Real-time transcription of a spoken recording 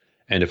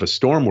And if a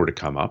storm were to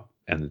come up,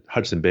 and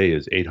Hudson Bay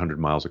is 800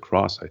 miles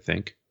across, I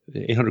think,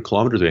 800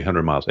 kilometers,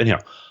 800 miles. Anyhow,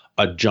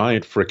 a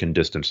giant frickin'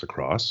 distance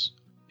across.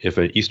 If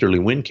an easterly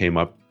wind came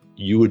up,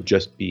 you would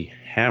just be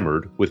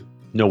hammered with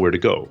nowhere to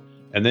go.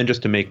 And then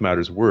just to make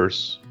matters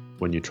worse,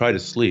 when you try to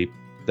sleep,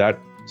 that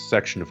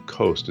section of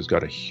coast has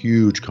got a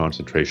huge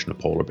concentration of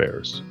polar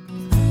bears.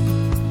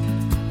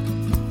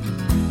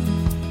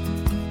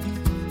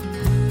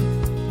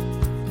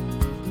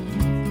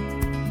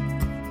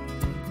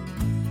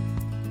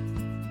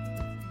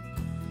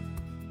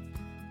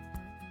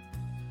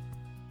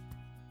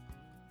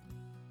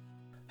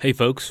 Hey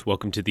folks,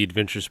 welcome to the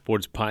Adventure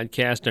Sports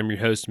Podcast. I'm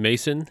your host,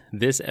 Mason.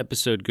 This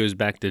episode goes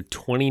back to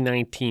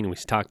 2019. We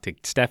talked to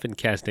Stefan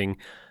Kesting,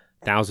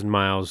 1,000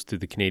 miles through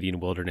the Canadian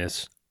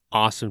wilderness.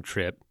 Awesome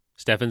trip.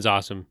 Stefan's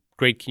awesome.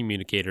 Great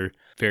communicator.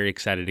 Very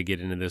excited to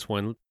get into this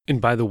one. And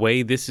by the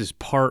way, this is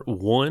part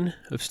one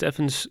of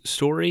Stefan's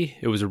story.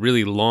 It was a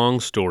really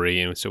long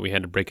story, and so we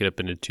had to break it up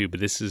into two.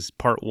 But this is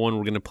part one.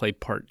 We're going to play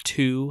part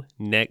two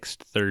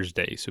next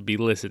Thursday, so be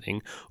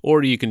listening.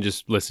 Or you can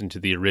just listen to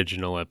the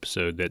original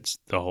episode. That's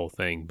the whole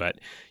thing, but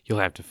you'll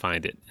have to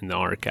find it in the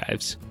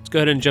archives. Let's go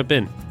ahead and jump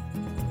in.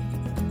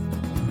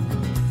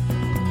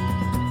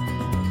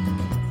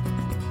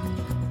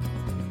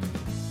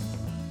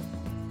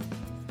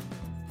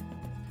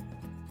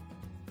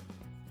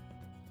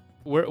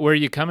 Where are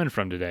you coming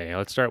from today?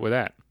 Let's start with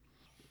that.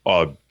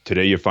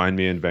 Today you find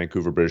me in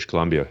Vancouver, British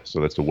Columbia. So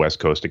that's the west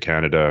coast of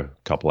Canada,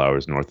 a couple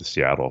hours north of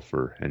Seattle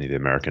for any of the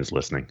Americans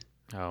listening.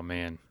 Oh,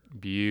 man.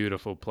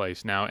 Beautiful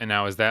place. Now,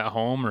 is that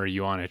home or are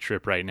you on a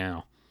trip right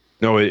now?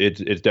 No, it's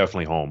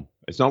definitely home.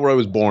 It's not where I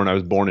was born. I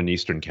was born in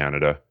Eastern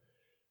Canada,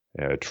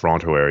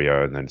 Toronto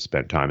area, and then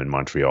spent time in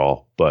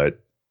Montreal. But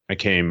I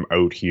came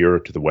out here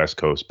to the west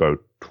coast about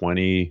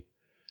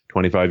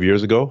 25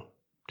 years ago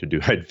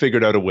I'd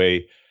figured out a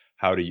way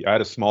I had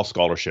a small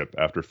scholarship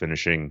after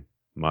finishing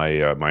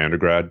my my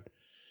undergrad,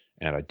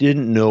 and I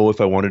didn't know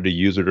if I wanted to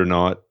use it or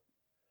not.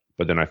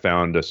 But then I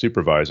found a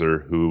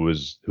supervisor who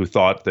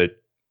thought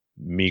that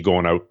me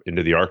going out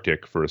into the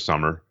Arctic for a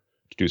summer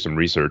to do some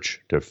research,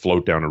 to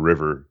float down a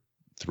river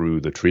through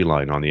the tree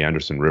line on the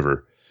Anderson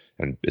River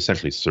and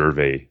essentially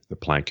survey the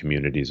plant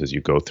communities as you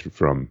go through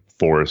from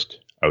forest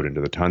out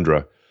into the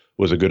tundra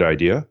was a good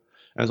idea.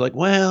 I was like,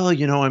 well,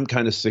 I'm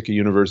kind of sick of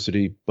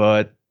university,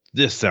 but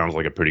this sounds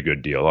like a pretty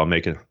good deal.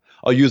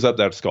 I'll use up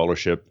that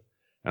scholarship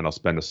and I'll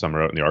spend a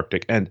summer out in the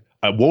Arctic, and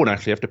I won't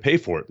actually have to pay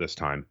for it this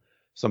time.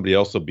 Somebody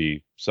else will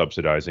be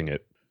subsidizing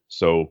it.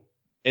 So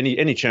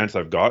any chance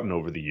I've gotten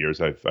over the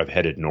years, I've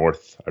headed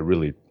north. I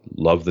really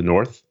love the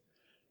north.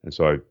 And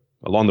so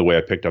along the way,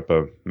 I picked up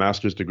a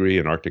master's degree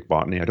in Arctic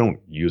botany. I don't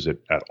use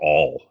it at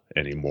all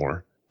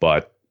anymore,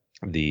 but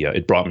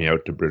it brought me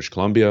out to British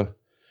Columbia.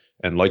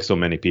 And like so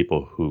many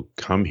people who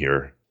come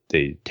here,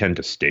 they tend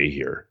to stay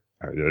here.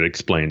 That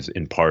explains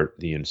in part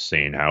the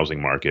insane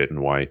housing market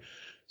and why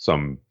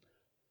some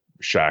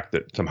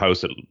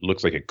house that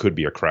looks like it could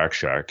be a crack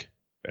shack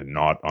and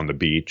not on the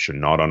beach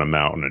and not on a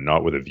mountain and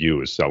not with a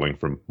view is selling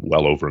for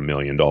well over $1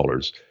 million,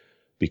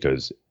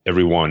 because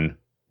everyone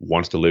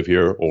wants to live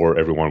here or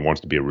everyone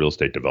wants to be a real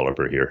estate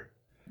developer here.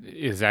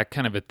 Is that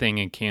kind of a thing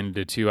in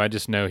Canada too? I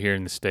just know here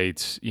in the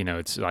States,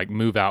 it's like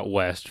move out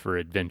west for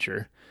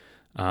adventure.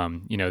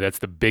 That's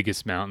the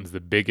biggest mountains,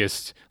 the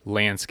biggest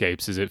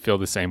landscapes. Does it feel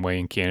the same way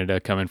in Canada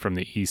coming from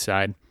the east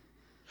side?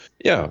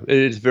 Yeah, it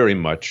is very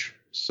much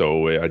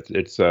so.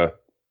 It's I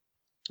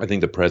think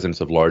the presence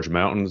of large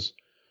mountains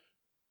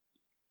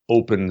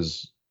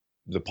opens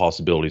the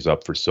possibilities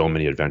up for so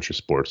many adventure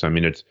sports. I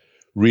mean, it's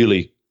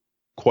really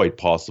quite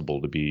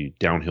possible to be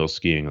downhill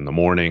skiing in the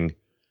morning,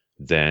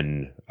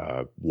 then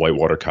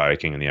whitewater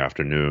kayaking in the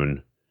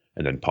afternoon,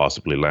 and then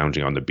possibly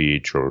lounging on the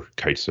beach or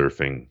kite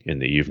surfing in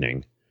the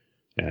evening.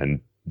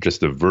 And just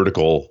the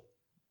vertical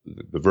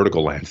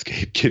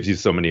landscape gives you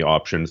so many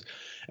options,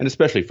 and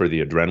especially for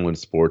the adrenaline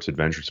sports,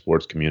 adventure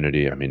sports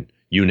community. I mean,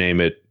 you name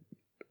it,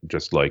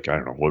 just like, I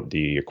don't know what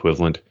the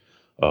equivalent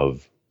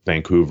of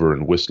Vancouver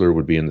and Whistler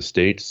would be in the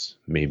States.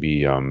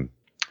 Maybe, I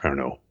don't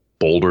know,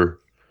 Boulder.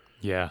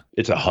 Yeah.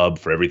 It's a hub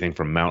for everything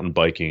from mountain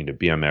biking to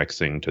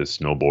BMXing to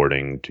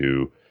snowboarding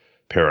to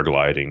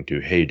paragliding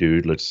to, hey,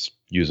 dude, let's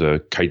use a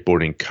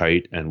kiteboarding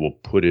kite and we'll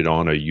put it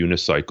on a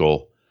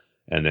unicycle.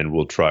 And then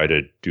we'll try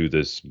to do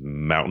this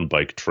mountain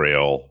bike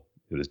trail,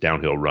 this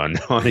downhill run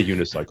on a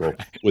unicycle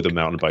with a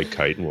mountain bike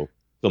kite, and we'll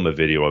film a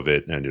video of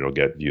it, and it'll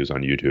get views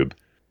on YouTube.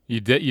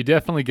 You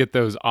definitely get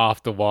those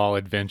off-the-wall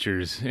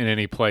adventures in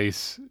any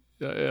place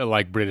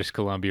like British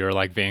Columbia or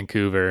like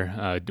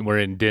Vancouver. We're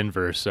in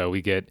Denver, so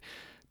we get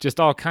just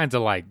all kinds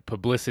of like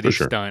publicity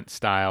stunt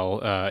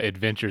style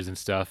adventures and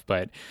stuff.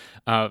 But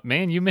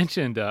man, you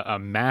mentioned a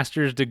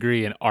master's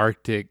degree in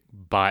Arctic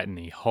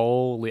botany.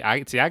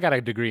 I got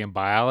a degree in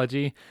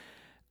biology.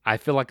 I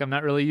feel like I'm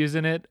not really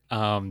using it.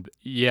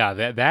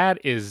 That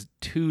is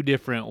two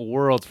different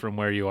worlds from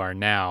where you are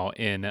now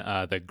in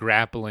the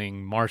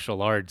grappling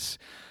martial arts.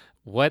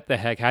 What the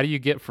heck? How do you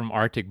get from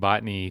Arctic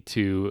botany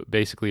to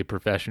basically a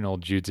professional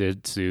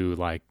jiu-jitsu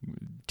like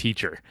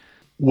teacher?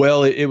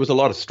 Well, it was a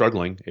lot of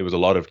struggling. It was a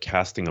lot of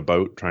casting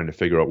about, trying to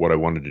figure out what I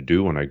wanted to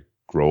do when I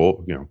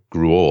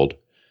grew old.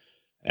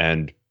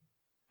 And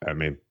I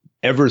mean,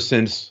 ever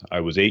since I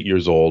was 8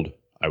 years old,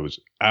 I was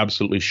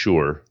absolutely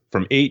sure.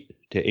 From 8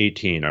 to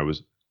 18, I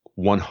was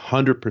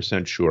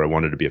 100% sure I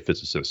wanted to be a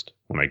physicist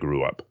when I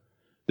grew up.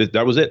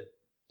 That was it.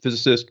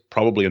 Physicist,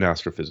 probably an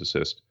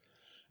astrophysicist.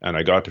 And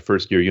I got to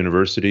first year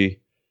university,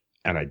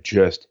 and I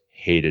just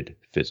hated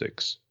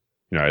physics.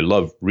 I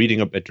love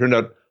reading up. It turned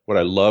out what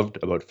I loved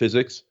about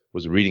physics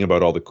was reading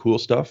about all the cool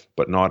stuff,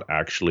 but not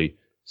actually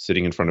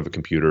sitting in front of a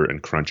computer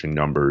and crunching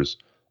numbers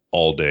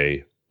all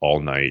day, all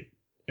night,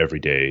 every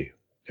day,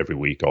 every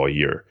week, all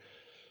year.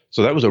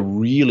 So that was a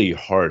really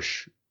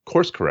harsh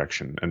course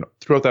correction. And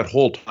throughout that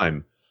whole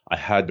time, I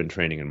had been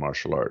training in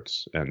martial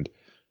arts. And,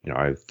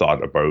 I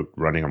thought about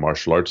running a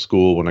martial arts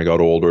school when I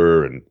got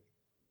older, and,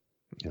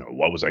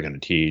 what was I going to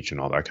teach and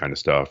all that kind of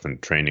stuff,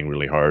 and training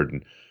really hard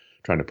and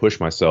trying to push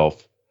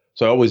myself.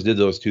 So I always did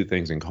those two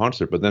things in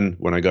concert. But then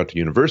when I got to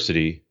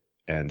university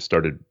and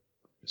started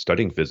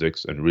studying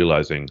physics and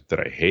realizing that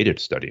I hated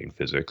studying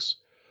physics,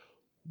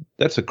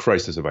 that's a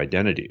crisis of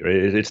identity. Right?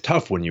 It's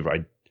tough when you've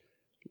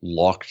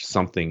locked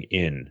something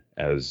in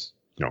as,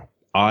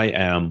 I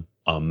am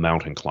a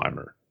mountain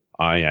climber.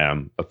 I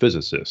am a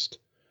physicist.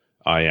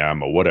 I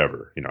am a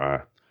whatever.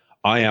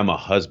 I am a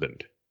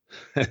husband.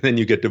 And then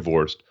you get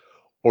divorced,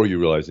 or you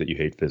realize that you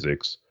hate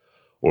physics,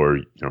 or,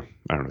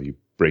 I don't know, you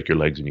break your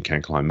legs and you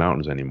can't climb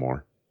mountains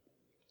anymore.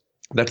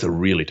 That's a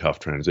really tough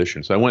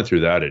transition. So I went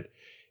through that at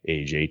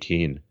age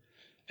 18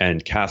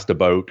 and cast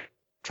about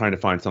trying to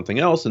find something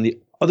else. And the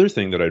other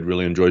thing that I'd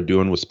really enjoyed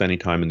doing was spending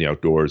time in the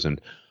outdoors.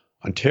 And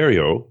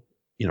Ontario,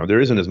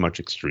 there isn't as much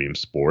extreme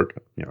sport.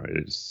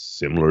 It's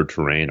similar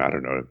terrain. I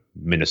don't know,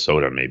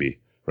 Minnesota maybe,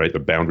 right? The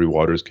Boundary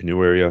Waters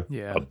canoe area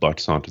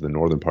abuts onto the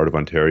northern part of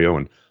Ontario.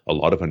 And a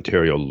lot of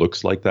Ontario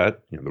looks like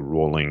that, the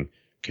rolling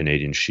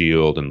Canadian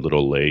Shield and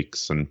little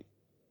lakes. And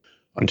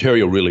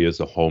Ontario really is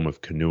the home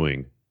of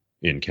canoeing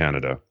in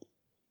Canada.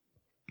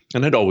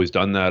 And I'd always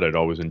done that. I'd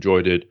always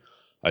enjoyed it.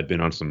 I'd been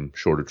on some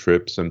shorter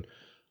trips, and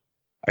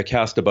I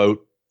cast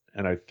about,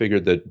 and I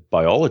figured that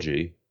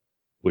biology,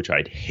 which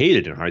I'd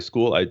hated in high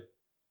school, I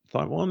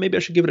thought, well, maybe I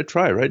should give it a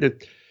try, right?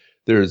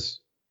 There's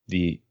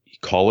the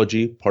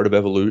ecology part of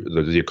evolution,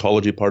 there's the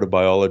ecology part of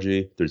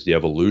biology, there's the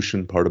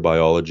evolution part of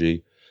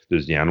biology,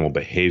 there's the animal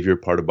behavior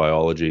part of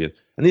biology.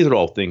 And these are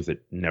all things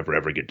that never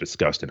ever get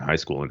discussed in high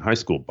school. In high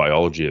school,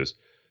 biology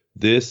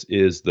this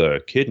is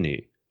the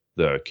kidney.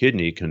 The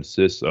kidney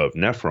consists of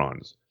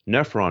nephrons.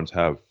 Nephrons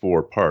have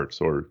 4 parts,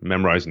 or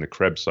memorizing the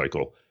Krebs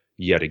cycle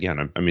yet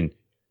again. I mean,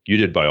 you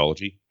did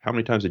biology. How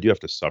many times did you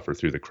have to suffer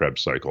through the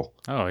Krebs cycle?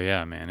 Oh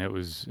yeah, man, it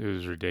was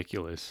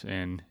ridiculous,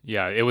 and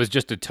yeah, it was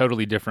just a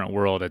totally different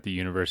world at the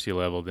university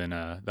level than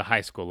the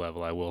high school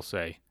level. I will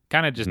say,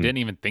 kind of just didn't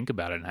even think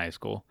about it in high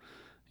school.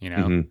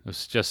 It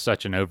was just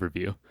such an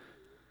overview.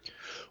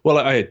 Well,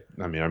 I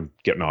mean, I'm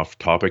getting off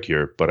topic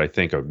here, but I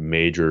think a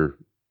major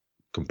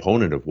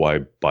component of why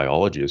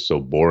biology is so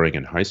boring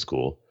in high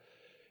school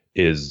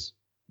is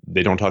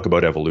they don't talk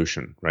about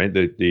evolution, right?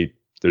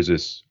 There's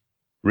this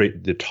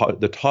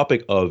the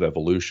topic of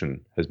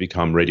evolution has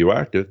become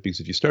radioactive, because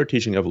if you start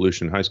teaching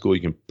evolution in high school,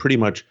 you can pretty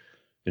much,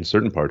 in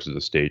certain parts of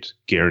the states,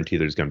 guarantee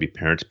there's going to be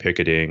parents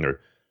picketing or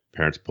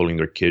parents pulling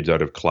their kids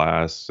out of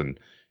class, and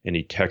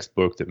any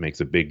textbook that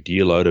makes a big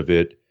deal out of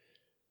it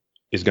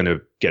is going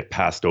to get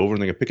passed over,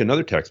 and they're going to pick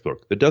another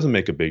textbook that doesn't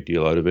make a big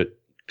deal out of it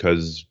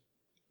because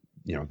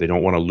they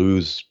don't want to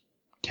lose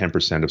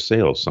 10% of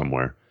sales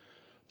somewhere.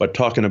 But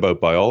talking about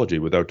biology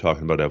without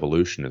talking about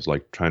evolution is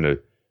like trying to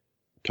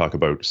talk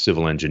about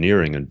civil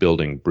engineering and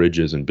building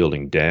bridges and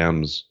building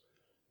dams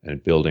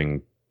and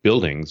building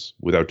buildings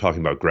without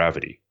talking about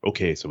gravity.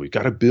 Okay, so we've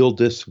got to build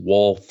this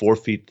wall 4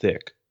 feet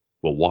thick.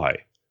 Well, why?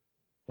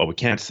 Well, we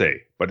can't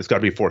say, but it's got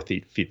to be 4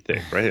 feet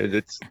thick, right?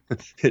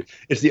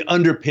 It's the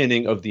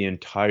underpinning of the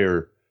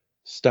entire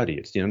study.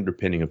 It's the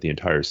underpinning of the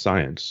entire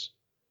science,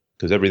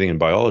 because everything in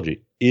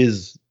biology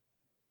is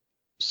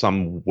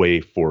some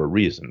way for a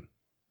reason.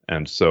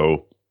 And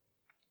so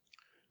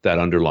that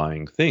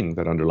underlying theme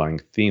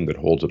that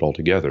holds it all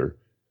together,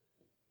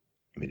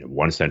 I mean, in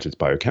one sense, it's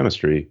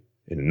biochemistry.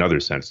 In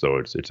another sense, though,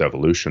 it's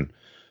evolution.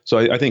 So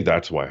I think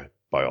that's why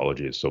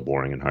biology is so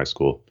boring in high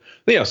school.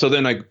 But yeah, so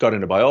then I got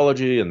into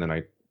biology, and then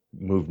I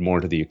moved more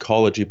into the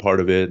ecology part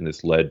of it, and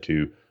this led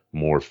to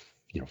more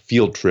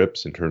field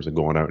trips in terms of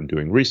going out and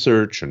doing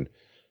research and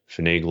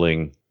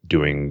finagling,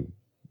 doing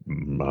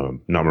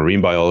not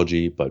marine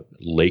biology, but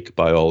lake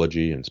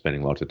biology, and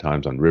spending lots of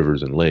times on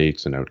rivers and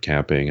lakes and out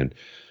camping. And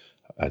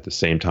at the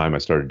same time, I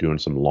started doing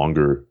some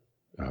longer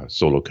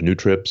solo canoe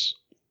trips.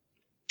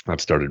 That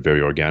started very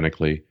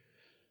organically.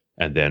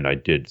 And then I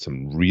did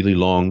some really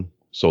long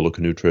solo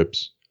canoe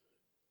trips.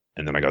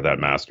 And then I got that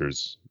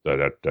master's,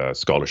 that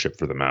scholarship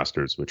for the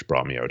master's, which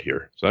brought me out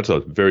here. So that's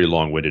a very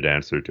long-winded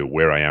answer to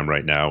where I am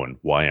right now and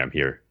why I'm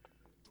here.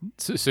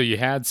 So you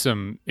had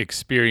some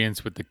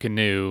experience with the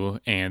canoe,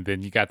 and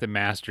then you got the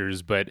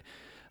master's, but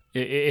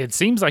it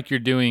seems like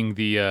you're doing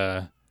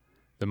the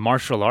the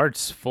martial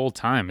arts full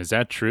time. Is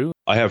that true?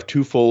 I have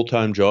 2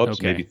 full-time jobs,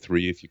 Okay. maybe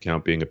 3 if you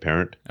count being a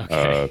parent.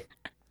 Okay.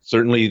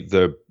 Certainly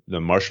the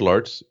martial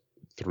arts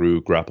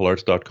through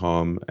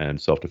grapplearts.com and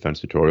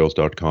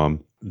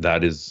selfdefensetutorials.com,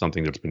 that is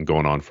something that's been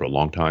going on for a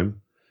long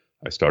time.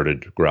 I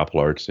started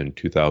Grapple Arts in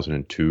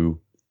 2002.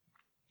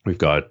 We've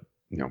got,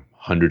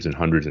 hundreds and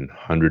hundreds and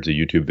hundreds of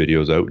YouTube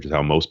videos out, which is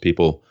how most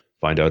people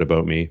find out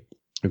about me.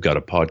 We've got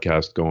a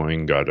podcast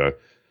going, got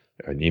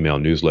an email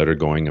newsletter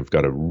going. I've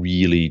got a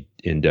really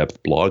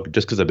in-depth blog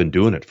just because I've been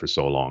doing it for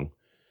so long.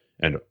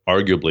 And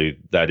arguably,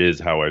 that is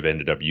how I've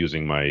ended up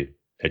using my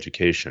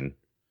education,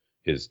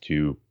 is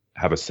to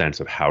have a sense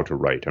of how to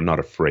write. I'm not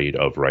afraid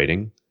of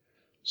writing.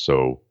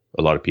 So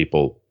a lot of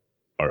people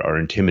are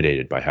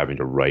intimidated by having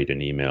to write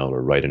an email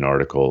or write an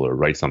article or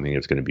write something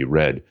that's going to be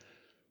read.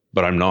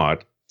 But I'm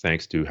not,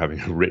 thanks to having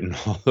written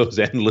all those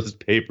endless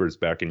papers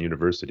back in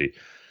university.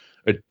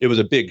 It was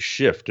a big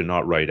shift to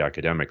not write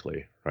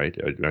academically, right?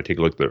 I take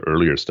a look at the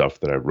earlier stuff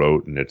that I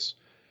wrote, and it's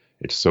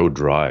so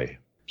dry.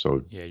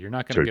 So yeah, you're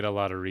not going to get a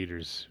lot of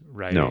readers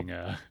writing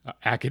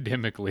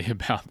academically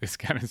about this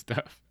kind of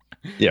stuff.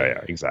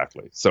 Yeah,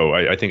 exactly. So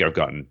I think I've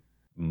gotten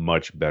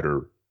much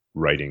better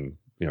writing.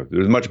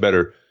 There's much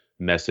better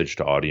message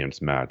to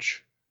audience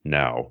match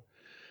now.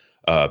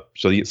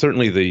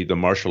 Certainly the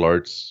martial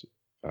arts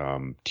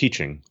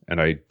teaching,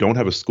 and I don't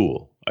have a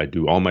school. I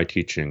do all my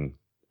teaching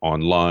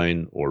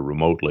online or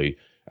remotely.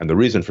 And the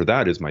reason for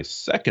that is my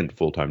second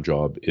full-time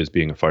job is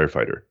being a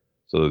firefighter.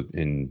 So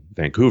in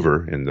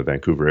Vancouver, in the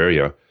Vancouver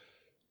area,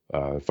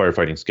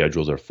 firefighting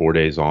schedules are 4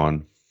 days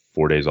on,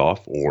 4 days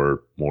off,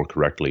 or more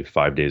correctly,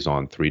 5 days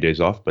on, 3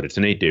 days off, but it's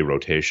an 8-day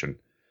rotation.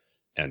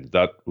 And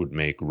that would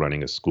make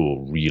running a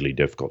school really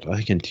difficult.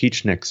 I can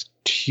teach next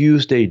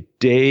Tuesday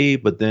day,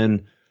 but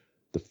then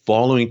the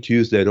following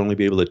Tuesday, I'd only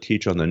be able to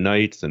teach on the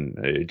nights, and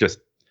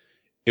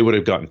it would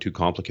have gotten too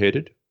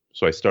complicated.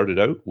 So I started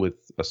out with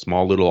a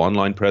small little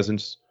online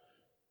presence,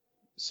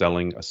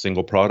 selling a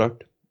single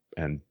product,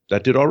 and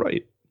that did all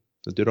right.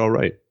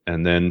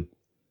 And then,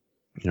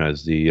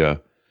 as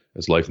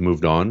life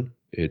moved on,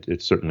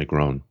 it's certainly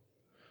grown.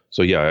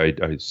 So yeah,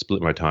 I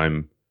split my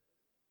time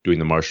doing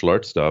the martial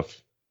arts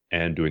stuff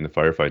and doing the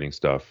firefighting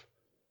stuff,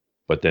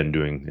 but then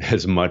doing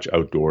as much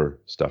outdoor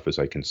stuff as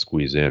I can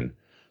squeeze in.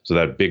 So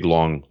that big,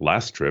 long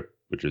last trip,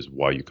 which is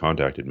why you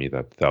contacted me,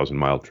 that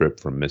 1,000-mile trip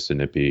from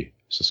Missinippi,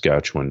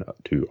 Saskatchewan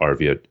to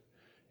Arviat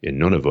in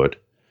Nunavut,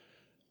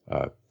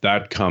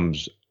 that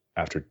comes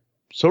after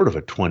sort of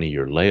a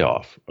 20-year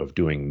layoff of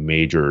doing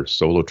major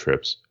solo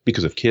trips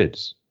because of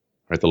kids.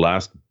 Right, the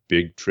last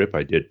big trip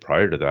I did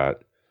prior to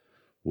that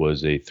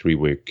was a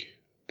 3-week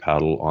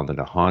paddle on the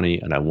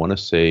Nahanni, and I want to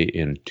say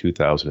in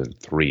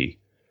 2003.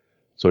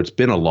 So it's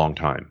been a long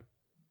time.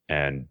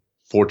 And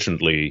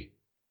fortunately,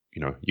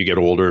 you get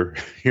older,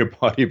 your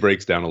body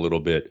breaks down a little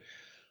bit,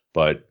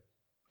 but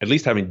at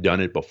least having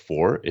done it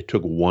before, it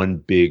took one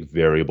big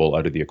variable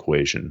out of the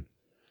equation.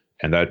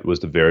 And that was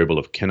the variable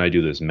of, can I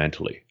do this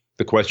mentally?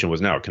 The question was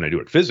now, can I do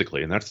it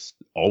physically? And that's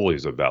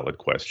always a valid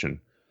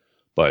question.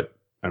 But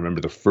I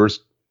remember the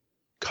first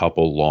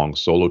couple long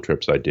solo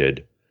trips I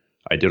did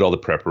all the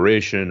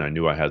preparation. I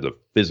knew I had the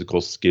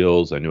physical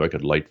skills. I knew I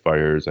could light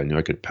fires. I knew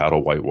I could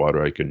paddle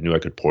whitewater. I knew I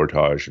could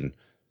portage and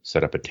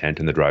set up a tent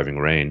in the driving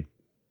rain.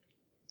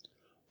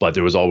 But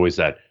there was always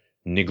that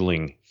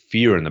niggling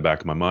fear in the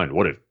back of my mind.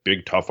 What if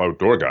big, tough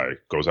outdoor guy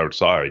goes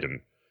outside and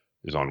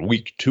is on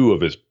week 2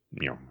 of his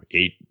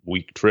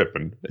 8-week trip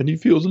and he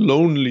feels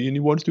lonely and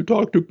he wants to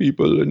talk to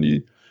people,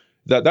 and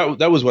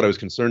that was what I was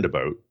concerned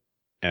about.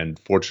 And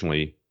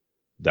fortunately,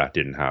 that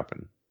didn't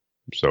happen.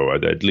 So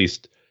at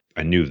least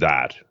I knew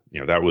that.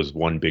 That was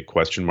one big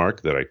question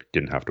mark that I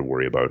didn't have to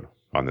worry about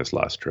on this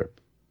last trip.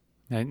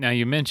 Now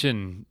you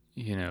mentioned,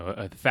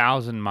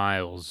 1,000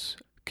 miles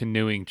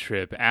canoeing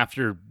trip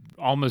after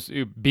almost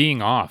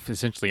being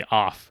essentially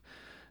off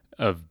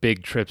of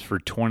big trips for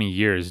 20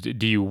 years.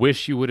 Do you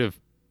wish you would have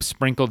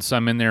sprinkled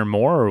some in there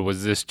more, or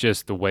was this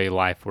just the way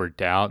life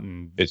worked out?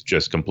 And it's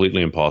just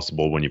completely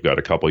impossible when you've got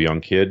a couple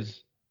young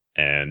kids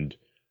and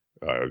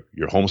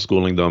you're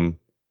homeschooling them,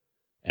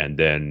 and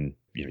then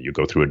you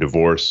go through a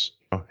divorce.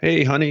 Oh,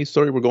 hey, honey,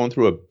 sorry, we're going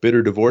through a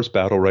bitter divorce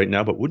battle right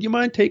now, but would you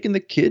mind taking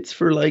the kids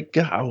for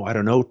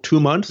 2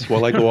 months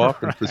while I go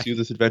off and pursue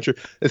this adventure?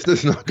 It's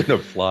just not going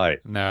to fly.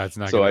 No, it's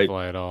not going to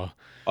fly at all.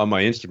 On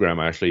my Instagram,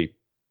 I actually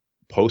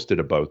posted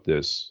about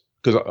this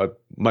because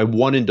my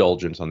one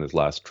indulgence on this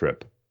last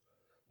trip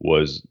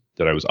was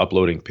that I was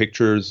uploading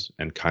pictures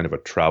and kind of a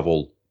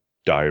travel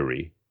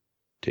diary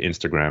to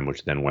Instagram,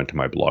 which then went to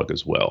my blog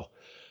as well.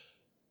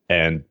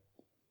 And,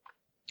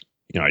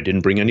 I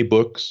didn't bring any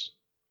books.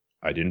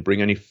 I didn't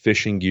bring any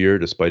fishing gear,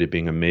 despite it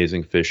being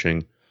amazing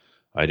fishing.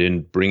 I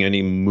didn't bring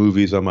any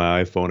movies on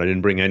my iPhone. I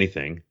didn't bring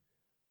anything.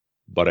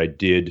 But I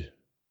did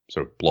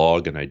sort of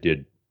blog and I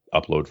did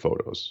upload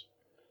photos.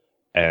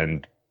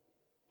 And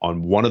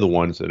on one of the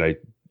ones that I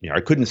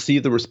couldn't see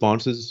the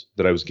responses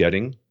that I was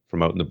getting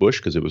from out in the bush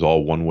because it was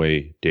all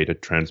one-way data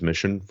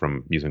transmission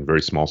from using a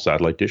very small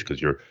satellite dish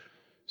because you're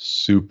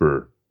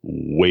super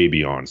way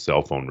beyond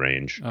cell phone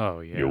range. Oh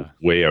yeah. You're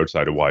way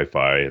outside of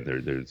Wi-Fi, and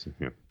there's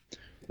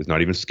there's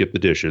not even skip the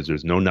dishes.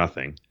 There's no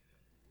nothing.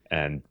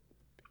 And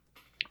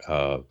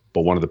but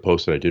one of the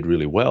posts that I did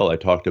really well, I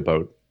talked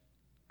about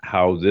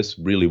how this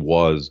really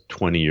was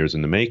 20 years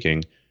in the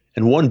making.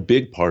 And one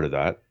big part of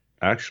that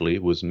actually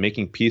was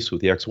making peace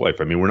with the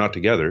ex-wife. I mean, we're not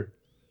together,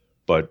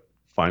 but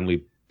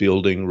finally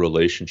building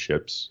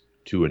relationships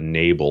to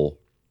enable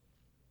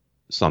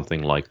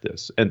something like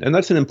this. And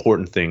that's an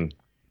important thing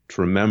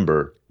to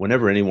remember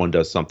whenever anyone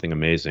does something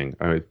amazing.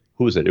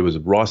 Who was it? It was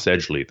Ross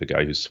Edgley, the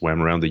guy who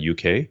swam around the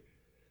UK.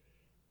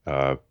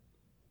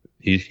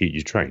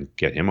 You try and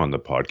get him on the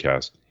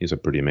podcast. He's a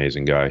pretty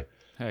amazing guy.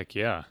 Heck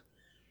yeah.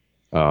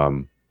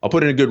 I'll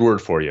put in a good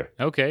word for you.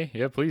 Okay.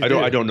 Yeah, please. I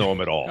don't know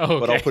him at all, okay.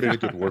 But I'll put in a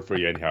good word for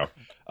you anyhow.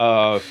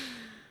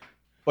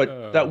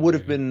 But that would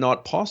have been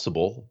not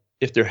possible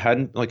if there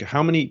hadn't, like,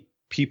 how many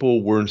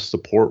people were in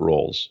support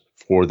roles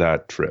for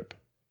that trip,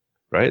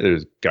 right?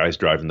 There's guys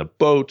driving the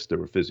boats. There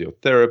were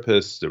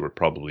physiotherapists. There were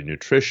probably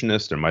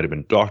nutritionists. There might have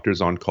been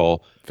doctors on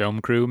call.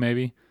 Film crew,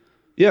 maybe.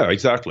 Yeah,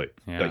 exactly.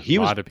 Yeah, like a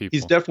lot of people.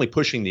 He's definitely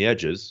pushing the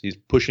edges. He's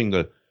pushing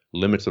the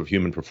limits of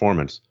human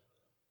performance,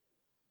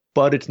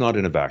 but it's not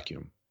in a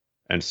vacuum.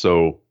 And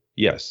so,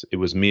 yes, it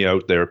was me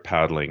out there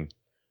paddling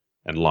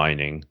and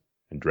lining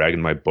and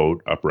dragging my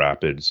boat up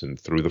rapids and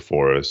through the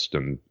forest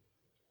and,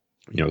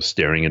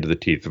 staring into the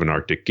teeth of an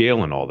Arctic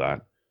gale and all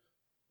that.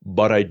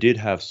 But I did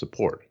have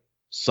support.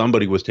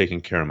 Somebody was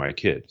taking care of my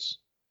kids.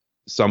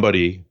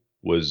 Somebody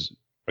was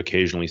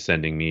occasionally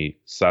sending me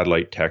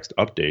satellite text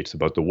updates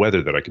about the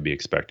weather that I could be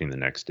expecting the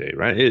next day,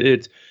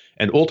 right?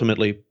 And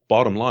ultimately,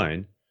 bottom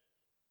line,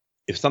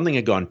 if something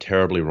had gone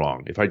terribly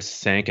wrong, if I'd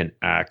sank an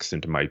axe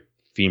into my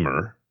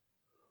femur,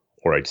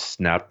 or I'd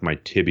snapped my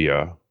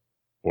tibia,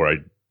 or I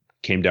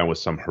came down with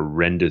some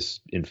horrendous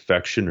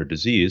infection or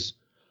disease,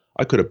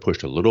 I could have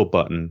pushed a little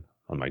button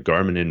on my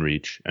Garmin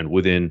InReach, and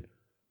within,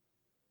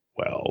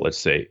 well, let's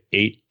say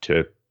 8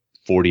 to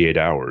 48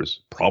 hours,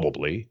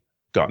 probably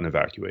gotten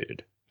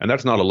evacuated. And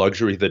that's not a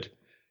luxury that,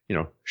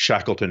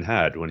 Shackleton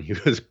had when he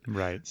was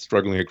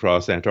struggling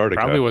across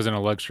Antarctica. Probably wasn't a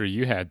luxury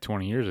you had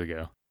 20 years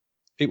ago.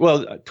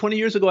 20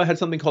 years ago, I had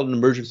something called an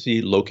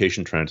emergency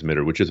location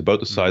transmitter, which is about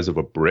the size of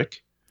a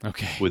brick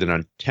with an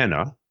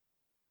antenna,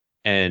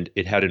 and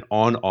it had an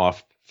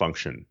on-off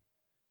function.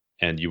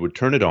 And you would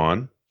turn it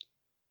on,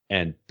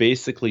 and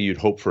basically you'd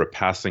hope for a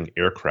passing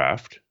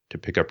aircraft to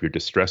pick up your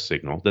distress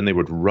signal. Then they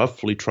would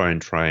roughly try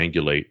and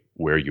triangulate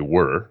where you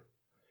were,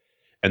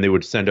 and they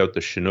would send out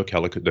the Chinook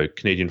the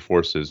Canadian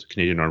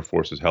Armed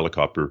Forces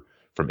helicopter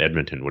from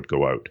Edmonton would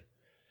go out.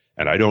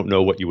 And I don't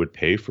know what you would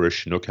pay for a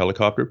Chinook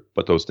helicopter,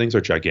 but those things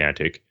are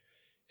gigantic.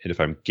 And if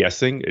I'm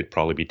guessing, it'd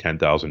probably be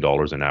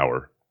 $10,000 an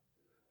hour.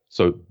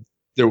 So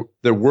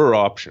there were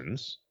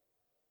options,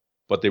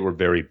 but they were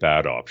very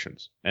bad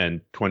options.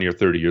 And 20 or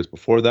 30 years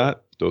before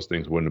that, those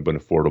things wouldn't have been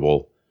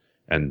affordable.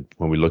 And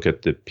when we look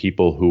at the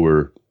people who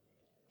were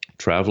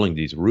traveling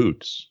these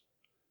routes,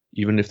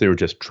 even if they were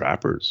just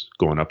trappers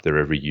going up there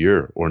every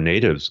year or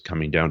natives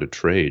coming down to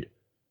trade,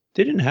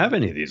 they didn't have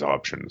any of these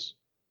options.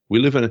 We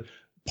live in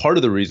part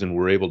of the reason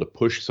we're able to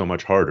push so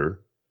much harder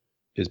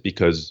is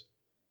because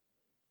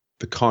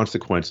the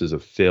consequences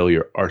of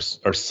failure are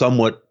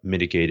somewhat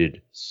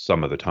mitigated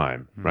some of the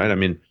time, right? I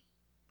mean,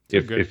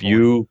 if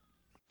you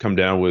come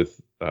down with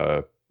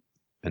an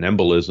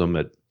embolism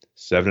at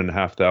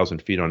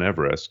 7,500 feet on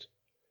Everest,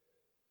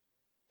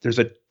 there's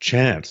a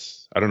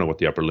chance. I don't know what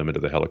the upper limit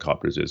of the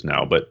helicopters is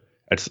now, but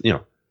it's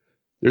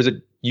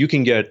you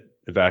can get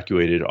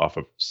evacuated off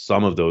of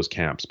some of those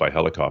camps by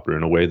helicopter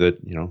in a way that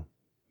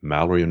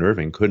Mallory and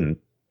Irving couldn't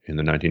in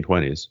the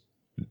 1920s.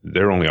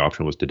 Their only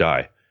option was to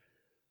die.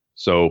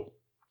 So,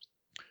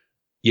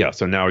 yeah.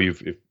 So now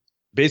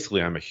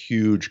basically I'm a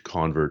huge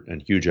convert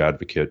and huge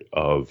advocate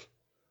of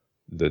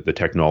the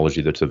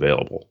technology that's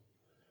available.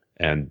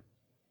 And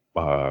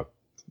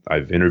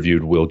I've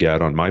interviewed Will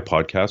Gadd on my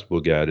podcast.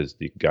 Will Gadd is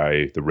the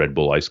Red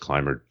Bull ice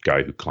climber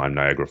guy who climbed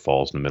Niagara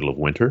Falls in the middle of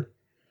winter.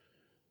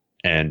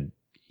 And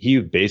he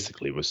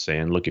basically was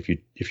saying, look, if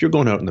you're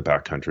going out in the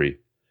backcountry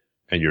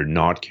and you're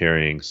not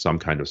carrying some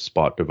kind of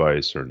spot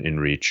device or an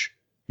InReach,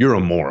 you're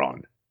a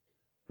moron,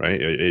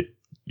 right?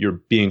 You're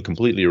being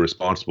completely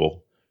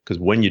irresponsible, because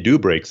when you do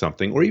break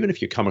something, or even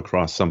if you come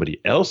across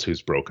somebody else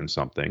who's broken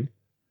something,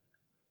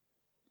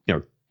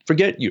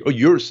 forget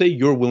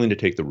you're willing to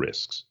take the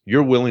risks.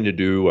 You're willing to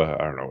do,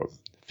 a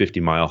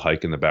 50-mile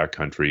hike in the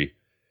backcountry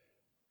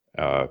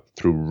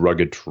through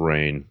rugged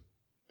terrain,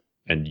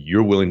 and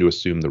you're willing to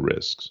assume the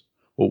risks.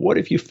 Well, what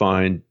if you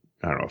find,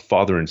 a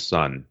father and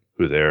son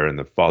who are there, and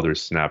the father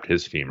snapped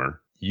his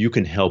femur? You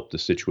can help the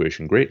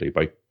situation greatly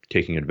by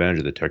taking advantage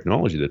of the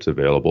technology that's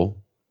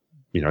available.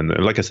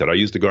 And like I said, I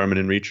use the Garmin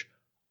InReach.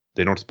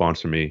 They don't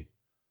sponsor me.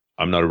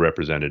 I'm not a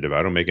representative.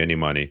 I don't make any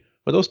money.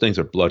 But those things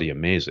are bloody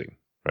amazing,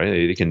 right?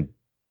 They can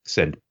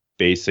send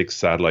basic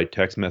satellite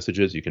text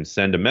messages. You can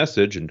send a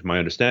message, and to my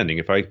understanding,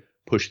 if I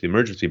push the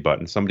emergency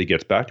button, somebody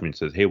gets back to me and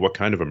says, hey, what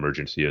kind of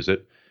emergency is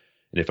it?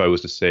 And if I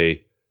was to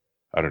say,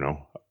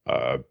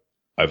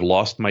 I've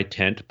lost my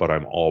tent, but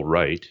I'm all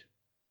right.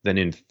 Then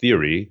in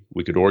theory,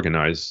 we could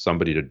organize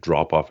somebody to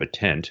drop off a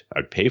tent.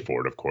 I'd pay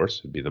for it, of course.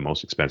 It'd be the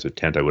most expensive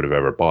tent I would have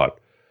ever bought.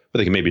 But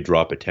they can maybe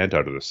drop a tent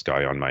out of the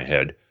sky on my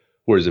head.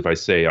 Whereas if I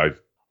say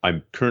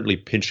I'm currently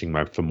pinching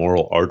my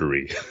femoral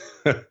artery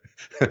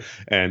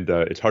and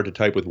it's hard to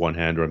type with one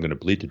hand or I'm going to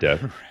bleed to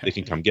death, right. They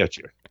can come get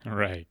you.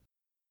 Right.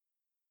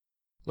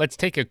 Let's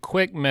take a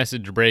quick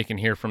message break and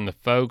hear from the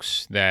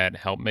folks that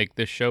help make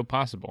this show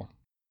possible.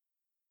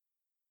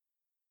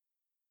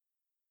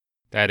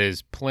 That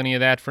is plenty of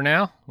that for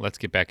now. Let's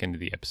get back into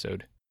the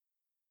episode.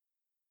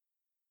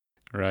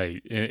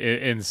 Right.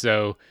 And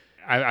so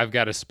I've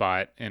got a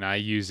spot and I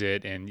use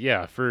it. And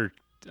yeah,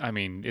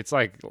 it's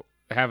like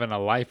having a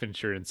life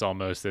insurance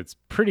almost. That's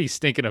pretty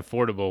stinking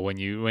affordable when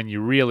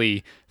you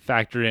really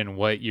factor in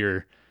what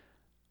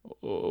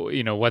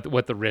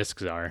what the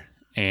risks are.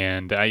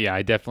 And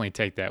I definitely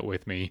take that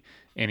with me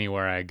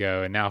anywhere I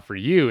go. And now for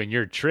you and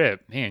your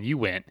trip, man, you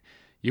went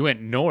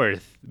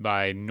north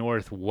by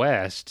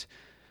northeast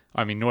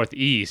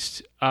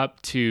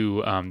up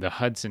to the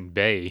Hudson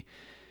Bay.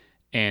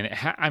 And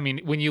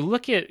when you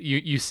look at,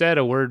 you said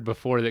a word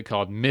before that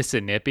called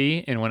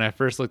Mississippi. And when I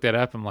first looked that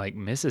up, I'm like,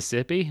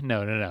 Mississippi?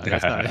 No,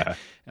 that's not it.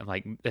 I'm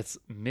like, that's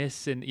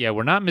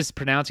we're not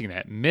mispronouncing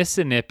that.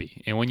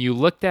 Mississippi. And when you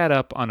look that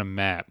up on a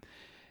map,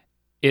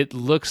 it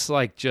looks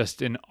like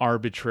just an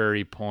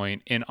arbitrary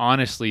point. And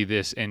honestly,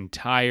 this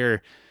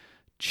entire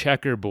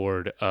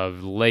checkerboard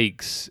of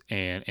lakes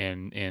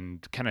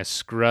and kind of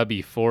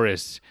scrubby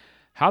forests,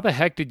 how the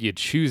heck did you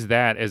choose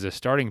that as a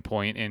starting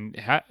point?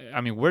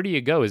 And where do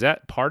you go? Is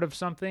that part of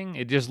something?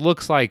 It just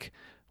looks like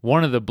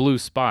one of the blue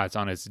spots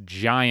on its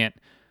giant,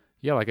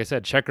 like I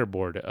said,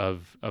 checkerboard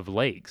of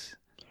lakes.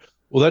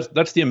 Well,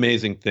 that's the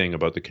amazing thing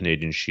about the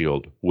Canadian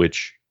Shield,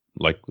 which,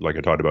 like I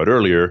talked about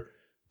earlier,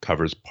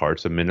 covers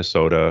parts of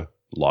Minnesota,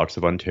 lots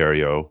of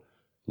Ontario,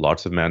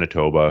 lots of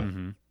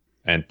Manitoba,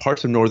 and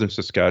parts of northern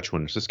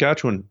Saskatchewan.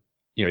 Saskatchewan,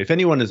 if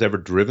anyone has ever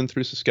driven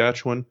through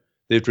Saskatchewan,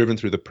 they've driven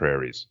through the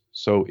prairies.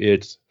 So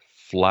it's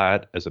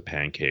flat as a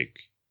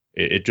pancake.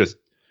 It just,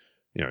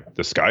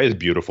 the sky is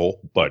beautiful,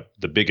 but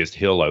the biggest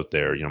hill out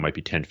there, might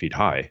be 10 feet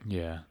high.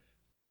 Yeah.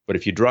 But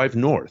if you drive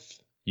north,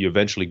 you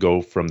eventually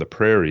go from the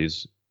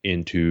prairies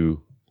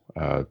into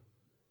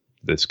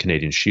this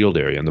Canadian Shield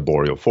area in the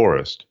boreal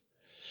forest.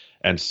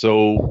 And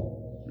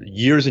so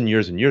years and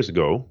years and years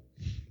ago,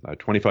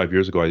 25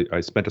 years ago, I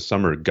spent a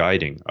summer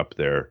guiding up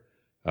there,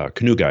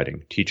 canoe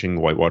guiding,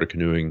 teaching whitewater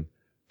canoeing,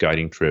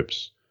 guiding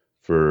trips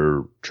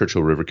for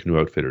Churchill River Canoe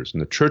Outfitters.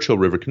 And the Churchill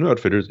River Canoe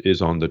Outfitters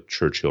is on the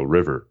Churchill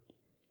River.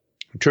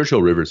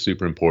 Churchill River is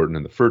super important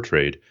in the fur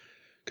trade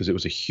because it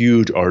was a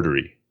huge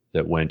artery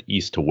that went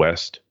east to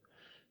west.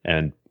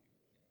 And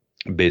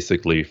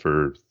basically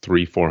for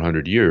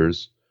 300-400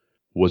 years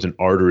was an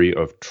artery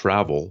of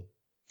travel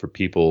for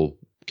people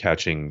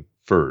catching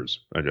furs.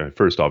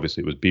 First,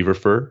 obviously, it was beaver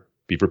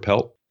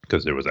pelt,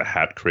 because there was a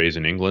hat craze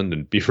in England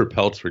and beaver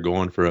pelts were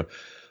going for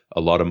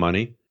a lot of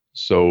money.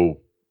 So,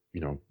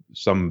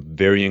 some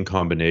varying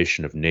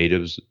combination of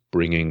natives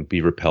bringing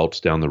beaver pelts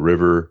down the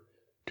river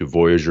to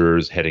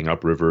voyageurs heading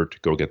upriver to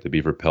go get the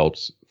beaver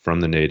pelts from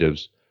the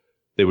natives.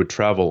 They would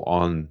travel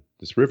on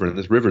this river, and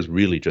this river is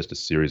really just a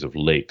series of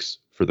lakes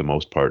for the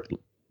most part,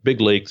 big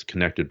lakes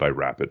connected by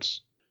rapids.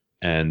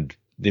 And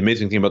the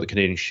amazing thing about the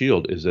Canadian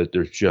Shield is that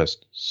there's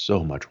just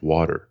so much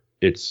water.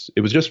 It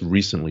was just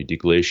recently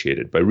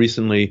deglaciated. By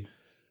recently,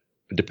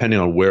 depending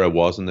on where I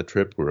was on the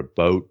trip, we're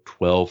about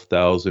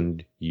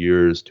 12,000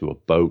 years to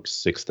about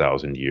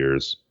 6,000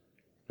 years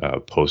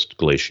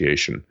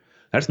post-glaciation.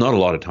 That's not a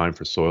lot of time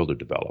for soil to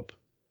develop.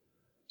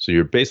 So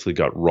you're basically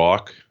got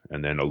rock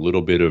and then a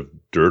little bit of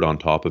dirt on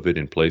top of it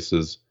in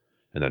places,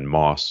 and then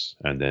moss,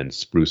 and then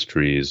spruce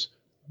trees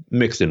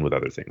mixed in with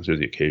other things. There's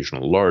the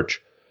occasional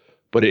larch.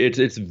 But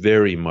it's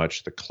very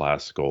much the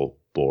classical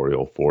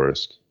boreal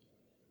forest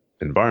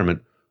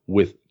environment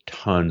with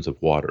tons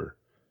of water.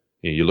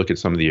 You look at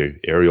some of the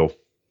aerial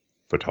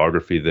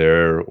photography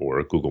there,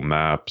 or Google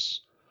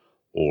Maps,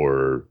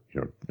 or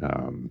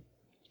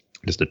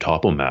just a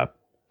topo map,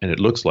 and it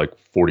looks like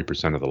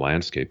 40% of the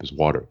landscape is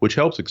water, which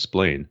helps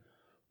explain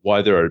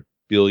why there are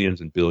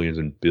billions and billions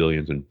and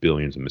billions and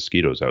billions of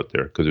mosquitoes out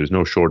there, because there's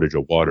no shortage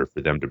of water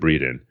for them to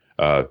breed in.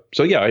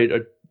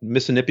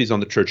 Mississippi's on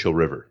the Churchill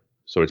River.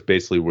 So it's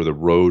basically where the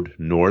road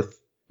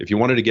north, if you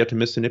wanted to get to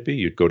Mississippi,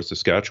 you'd go to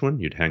Saskatchewan,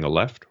 you'd hang a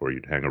left or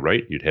you'd hang a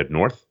right, you'd head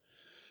north,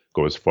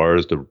 go as far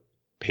as the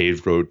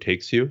paved road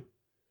takes you.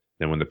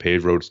 Then when the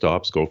paved road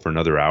stops, go for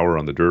another hour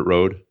on the dirt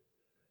road.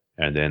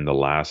 And then the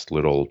last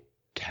little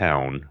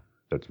town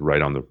that's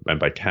right on and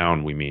by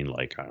town, we mean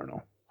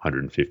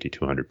 150,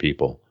 200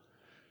 people.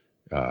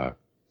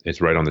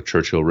 It's right on the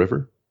Churchill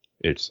River.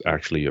 It's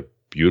actually a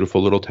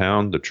beautiful little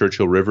town. The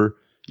Churchill River,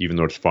 even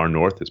though it's far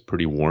north, is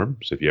pretty warm.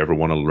 So if you ever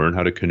want to learn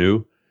how to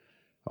canoe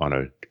on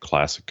a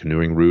classic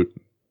canoeing route,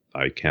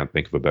 I can't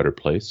think of a better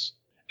place.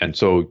 And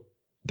so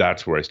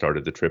that's where I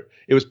started the trip.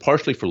 It was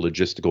partially for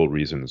logistical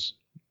reasons.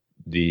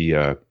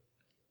 The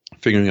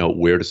figuring out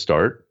where to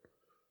start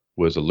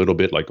was a little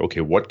bit like,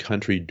 okay, what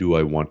country do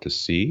I want to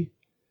see?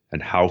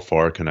 and how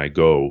far can I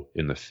go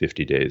in the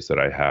 50 days that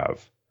I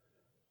have?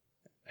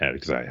 And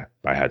because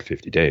I had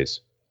 50 days,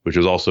 which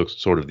was also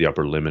sort of the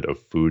upper limit of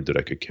food that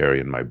I could carry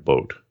in my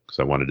boat, because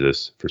I wanted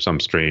this, for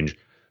some strange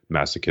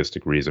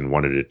masochistic reason,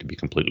 wanted it to be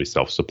completely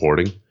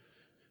self-supporting.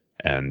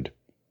 And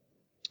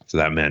so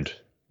that meant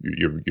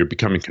you're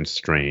becoming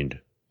constrained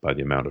by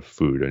the amount of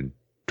food. And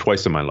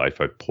twice in my life,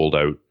 I pulled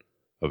out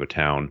of a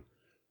town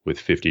with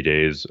 50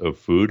 days of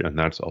food, and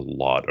that's a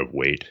lot of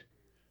weight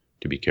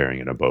to be carrying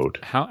in a boat.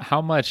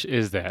 How much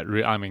is that?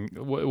 I mean,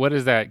 what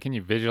is that? Can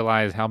you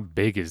visualize how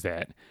big is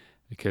that?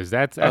 Because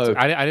that's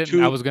I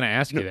didn't. I was going to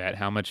ask you that.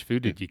 How much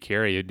food did you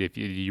carry? If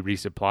you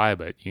resupply,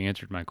 but you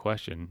answered my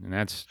question, and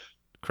that's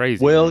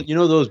crazy. Well, you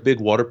know those big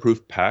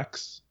waterproof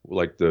packs,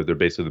 like they're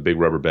basically the big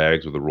rubber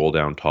bags with the roll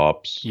down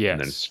tops yes.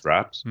 and then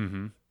straps.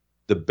 Mm-hmm.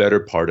 The better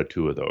part of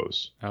 2 of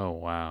those. Oh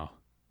wow!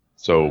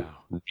 So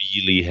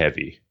really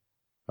heavy.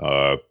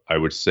 I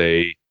would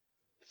say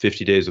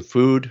 50 days of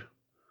food.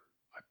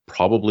 I'm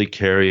probably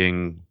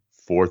carrying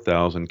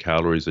 4,000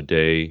 calories a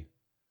day.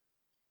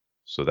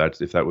 So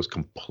that's, if that was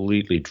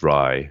completely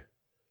dry,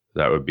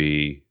 that would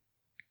be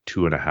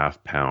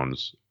 2.5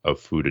 pounds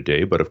of food a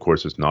day. But of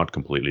course, it's not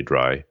completely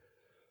dry.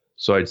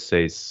 So I'd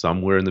say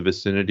somewhere in the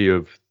vicinity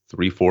of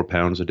 3-4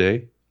 pounds a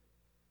day.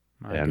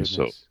 My goodness.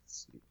 So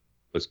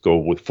let's go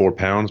with 4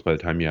 pounds by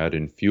the time you add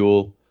in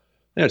fuel.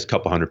 Yeah, it's a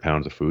couple 100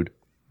 pounds of food.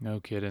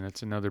 No kidding.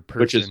 That's another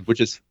person.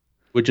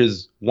 Which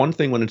is one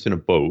thing when it's in a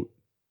boat.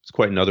 It's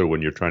quite another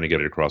when you're trying to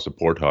get it across a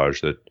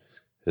portage that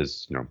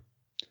has,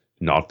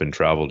 not been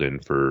traveled in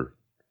for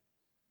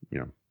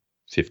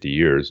 50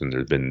 years, and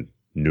there's been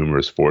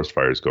numerous forest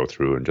fires go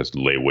through and just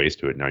lay waste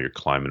to it. Now you're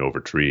climbing over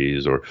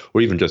trees or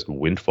even just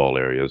windfall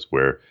areas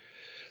where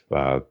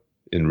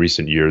in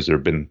recent years there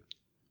have been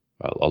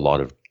a lot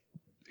of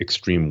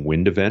extreme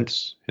wind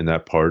events in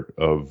that part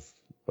of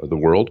the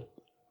world.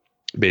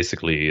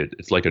 Basically,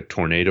 it's like a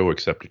tornado,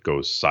 except it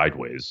goes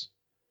sideways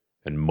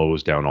and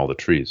mows down all the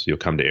trees. So you'll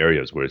come to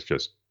areas where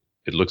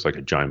it looks like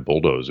a giant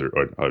bulldozer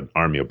or an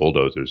army of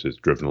bulldozers has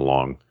driven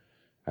along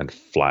and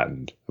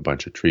flattened a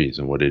bunch of trees.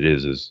 And what it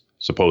is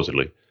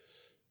supposedly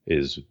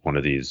is one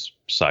of these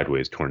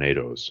sideways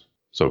tornadoes.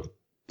 So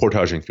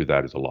portaging through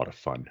that is a lot of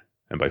fun.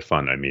 And by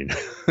fun, I mean,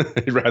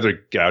 I'd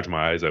rather gouge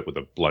my eyes out with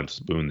a blunt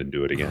spoon than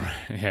do it again.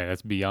 Yeah,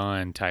 that's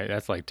beyond type.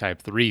 That's like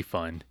type 3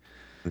 fun.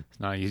 It's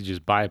not, you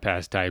just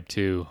bypass type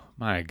 2.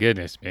 My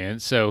goodness, man.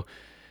 So,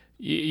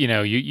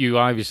 you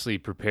obviously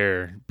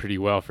prepare pretty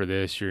well for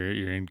this.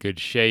 You're in good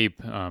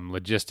shape.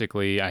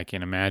 Logistically, I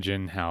can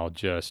imagine how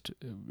just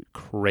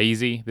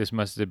crazy this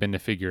must have been to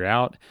figure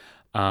out.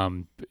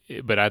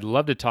 But I'd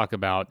love to talk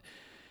about,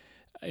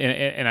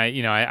 and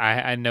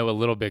I know a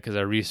little bit because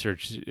I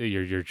researched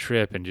your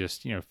trip and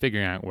just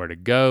figuring out where to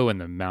go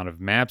and the amount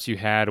of maps you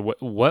had.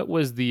 What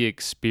was the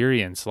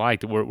experience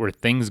like? Were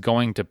things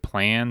going to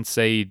plan,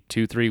 say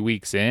 2-3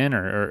 weeks in,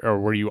 or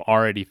were you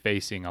already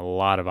facing a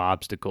lot of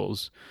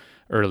obstacles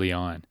early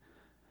on?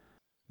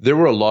 There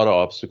were a lot of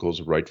obstacles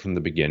right from the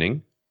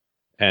beginning,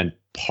 and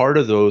part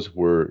of those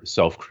were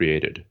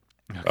self-created.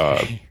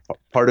 Okay.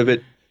 Part of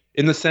it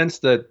in the sense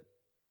that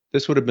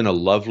this would have been a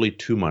lovely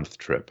 2-month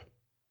trip,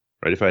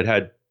 right? If I'd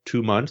had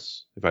 2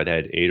 months, if I'd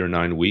had 8 or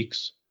 9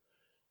 weeks,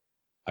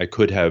 I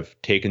could have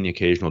taken the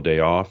occasional day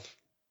off.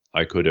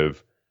 I could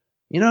have,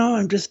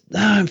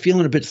 I'm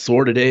feeling a bit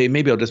sore today.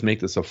 Maybe I'll just make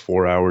this a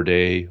 4-hour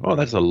day. Oh,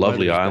 that's a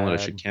lovely island. I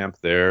should camp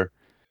there.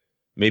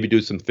 Maybe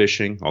do some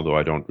fishing, although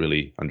I don't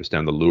really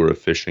understand the lure of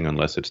fishing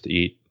unless it's to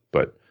eat.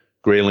 But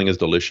grayling is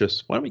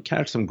delicious. Why don't we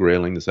catch some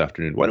grayling this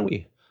afternoon? Why don't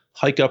we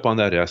hike up on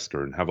that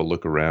esker and have a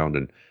look around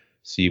and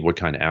see what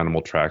kind of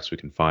animal tracks we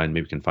can find?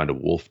 Maybe we can find a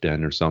wolf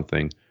den or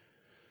something.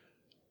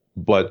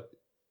 But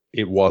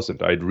it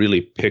wasn't. I'd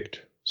really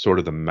picked sort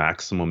of the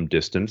maximum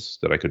distance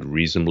that I could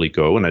reasonably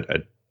go.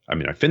 And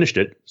I finished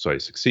it, so I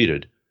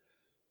succeeded.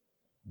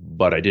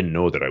 But I didn't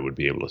know that I would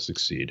be able to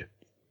succeed.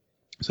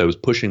 So I was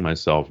pushing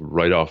myself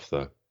right off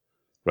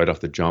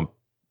the jump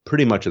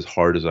pretty much as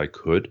hard as I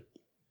could.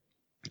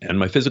 And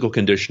my physical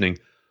conditioning,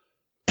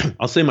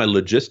 I'll say my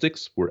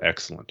logistics were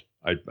excellent.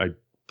 I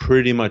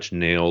pretty much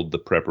nailed the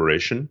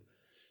preparation.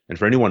 And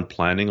for anyone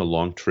planning a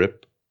long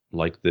trip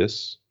like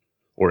this,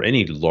 or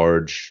any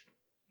large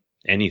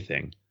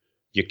anything,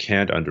 you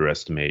can't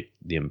underestimate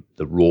the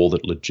role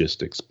that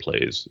logistics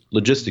plays.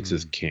 Logistics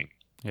is king.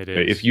 It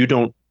is. If you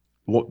don't,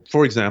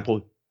 for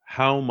example,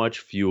 how much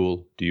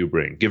fuel do you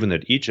bring? Given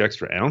that each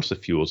extra ounce of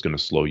fuel is going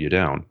to slow you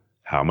down,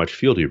 how much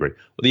fuel do you bring?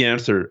 Well, the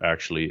answer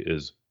actually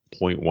is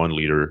 0.1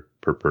 liter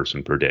per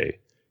person per day.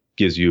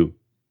 Gives you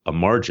a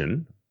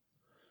margin,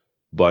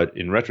 but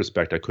in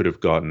retrospect, I could have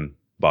gotten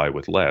by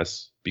with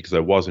less because I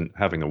wasn't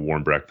having a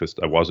warm breakfast.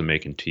 I wasn't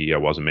making tea. I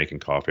wasn't making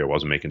coffee. I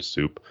wasn't making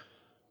soup.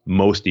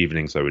 Most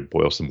evenings, I would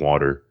boil some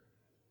water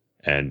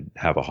and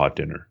have a hot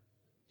dinner.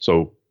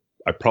 So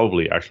I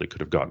probably actually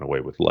could have gotten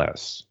away with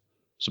less.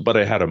 So, but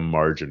I had a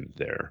margin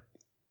there.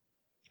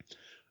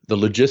 The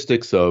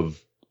logistics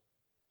of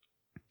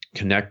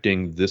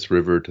connecting this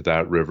river to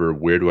that river,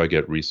 where do I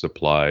get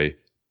resupply?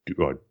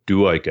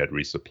 Do I get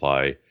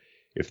resupply?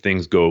 if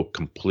things go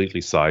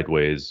completely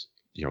sideways,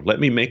 let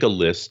me make a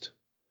list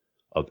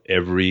of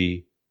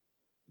every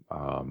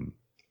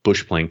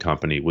bush plane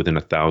company within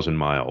 1,000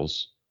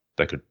 miles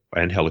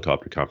and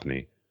helicopter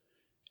company,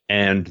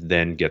 and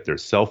then get their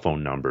cell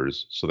phone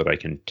numbers so that I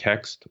can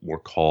text or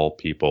call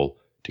people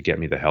to get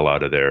me the hell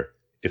out of there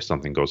if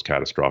something goes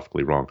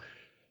catastrophically wrong.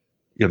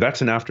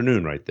 That's an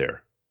afternoon right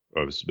there.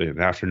 I was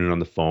an afternoon on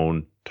the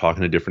phone,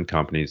 talking to different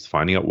companies,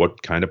 finding out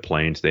what kind of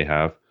planes they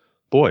have.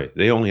 Boy,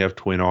 they only have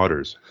Twin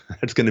Otters.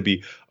 That's going to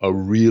be a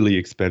really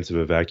expensive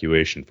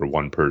evacuation for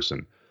one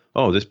person.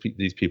 Oh,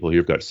 these people here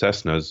have got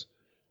Cessnas,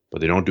 but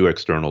they don't do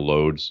external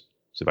loads.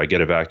 So if I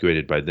get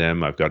evacuated by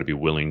them, I've got to be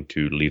willing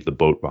to leave the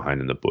boat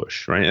behind in the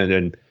bush, right? And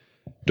then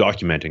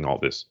documenting all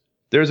this.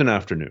 There's an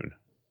afternoon.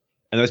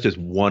 And that's just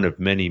one of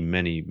many,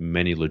 many,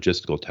 many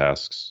logistical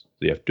tasks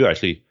that you have to do.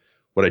 Actually,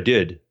 what I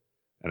did,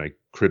 and I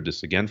cribbed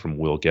this again from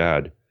Will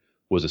Gadd,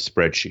 was a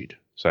spreadsheet.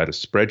 So I had a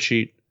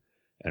spreadsheet,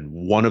 and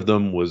one of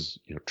them was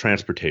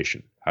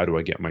transportation. How do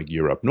I get my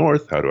gear up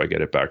north? How do I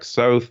get it back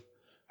south?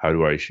 How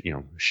do I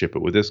ship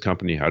it with this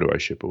company? How do I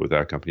ship it with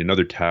that company?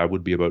 Another tab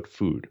would be about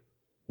food.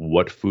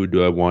 What food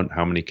do I want?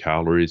 How many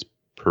calories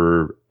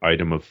per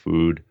item of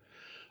food?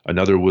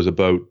 Another was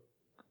about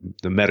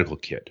the medical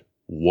kit.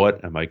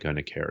 What am I going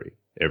to carry?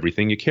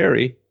 Everything you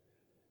carry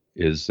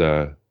is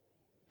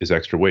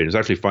extra weight. It's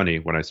actually funny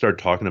when I started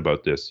talking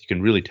about this. You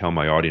can really tell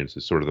my audience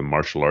is sort of the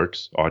martial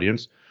arts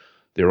audience.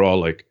 They're all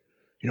like,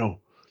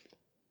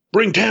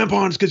 bring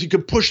tampons because you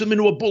can push them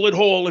into a bullet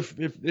hole if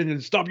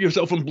and stop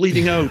yourself from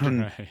bleeding out.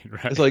 And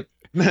right. It's like,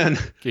 man,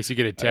 in case you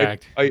get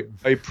attacked. I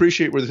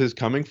appreciate where this is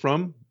coming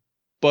from,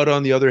 but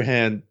on the other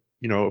hand,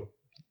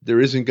 there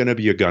isn't going to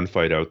be a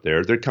gunfight out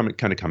there. They're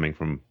coming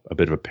from a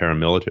bit of a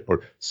paramilitary,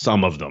 or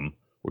some of them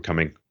were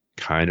coming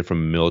kind of from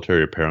a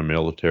military or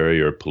paramilitary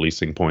or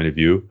policing point of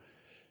view.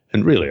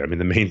 And really,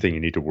 the main thing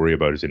you need to worry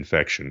about is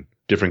infection,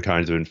 different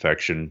kinds of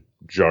infection,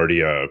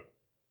 giardia,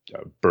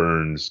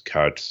 burns,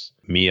 cuts.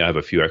 Me, I have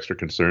a few extra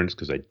concerns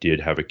because I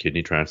did have a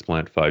kidney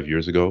transplant 5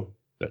 years ago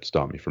that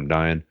stopped me from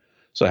dying.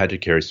 So I had to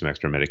carry some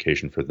extra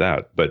medication for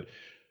that. But,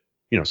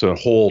 so a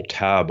whole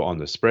tab on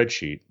the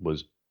spreadsheet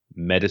was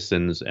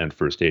medicines and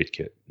first aid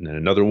kit. And then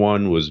another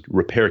one was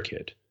repair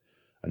kit.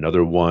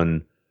 Another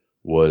one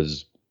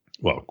was,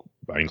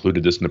 I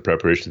included this in the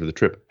preparation for the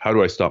trip. How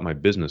do I stop my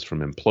business from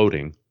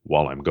imploding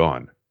while I'm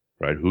gone,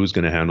 right? Who's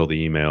going to handle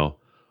the email?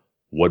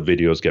 What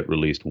videos get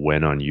released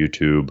when on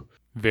YouTube?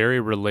 Very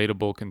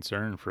relatable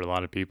concern for a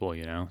lot of people,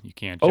 You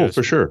can't just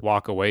for sure.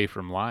 walk away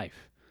from life.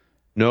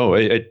 No,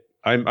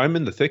 I'm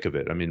in the thick of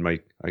it.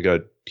 I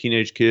got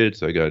teenage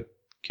kids. I got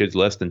kids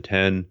less than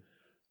 10.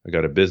 I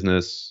got a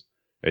business.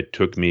 It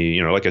took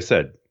me, like I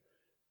said,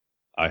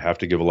 I have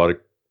to give a lot of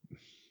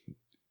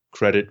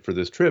credit for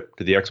this trip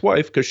to the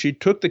ex-wife because she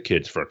took the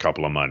kids for a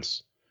couple of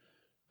months.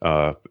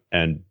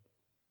 And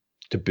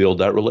to build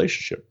that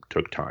relationship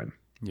took time.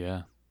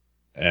 Yeah.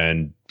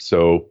 And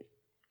so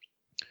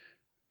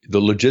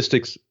the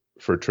logistics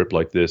for a trip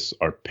like this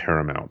are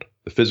paramount.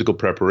 The physical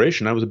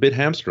preparation, I was a bit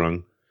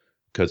hamstrung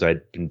because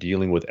I'd been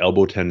dealing with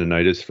elbow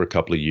tendonitis for a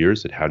couple of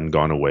years. It hadn't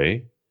gone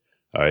away.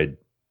 I'd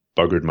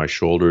buggered my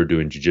shoulder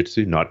doing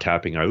jiu-jitsu, not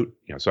tapping out.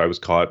 So I was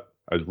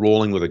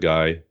rolling with a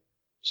guy,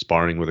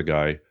 sparring with a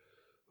guy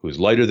who was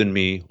lighter than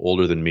me,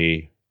 older than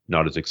me,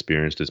 not as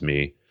experienced as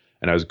me.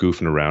 And I was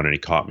goofing around and he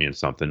caught me in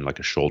something like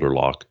a shoulder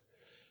lock.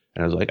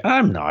 And I was like,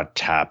 I'm not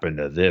tapping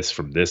to this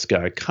from this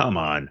guy. Come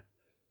on.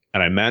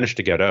 And I managed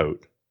to get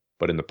out,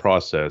 but in the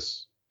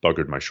process,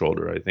 buggered my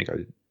shoulder. I think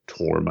I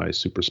tore my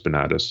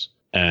supraspinatus.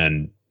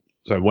 And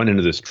so I went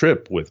into this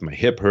trip with my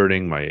hip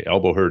hurting, my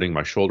elbow hurting,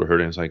 my shoulder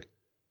hurting. I was like,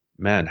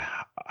 man,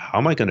 how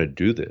am I going to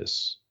do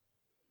this?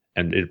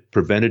 And it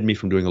prevented me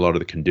from doing a lot of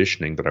the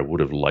conditioning that I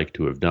would have liked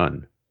to have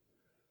done.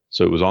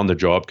 So it was on the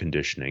job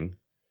conditioning.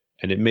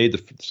 And it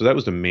made so that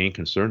was the main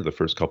concern of the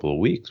first couple of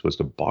weeks, was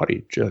the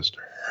body just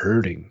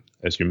hurting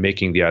as you're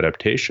making the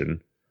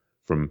adaptation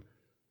from,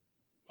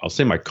 I'll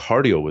say my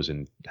cardio was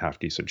in half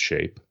decent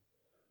shape,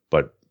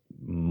 but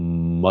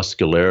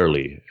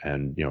muscularly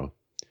and,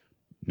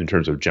 in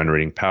terms of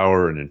generating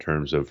power and in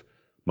terms of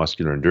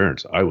muscular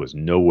endurance, I was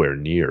nowhere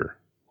near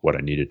what I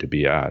needed to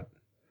be at.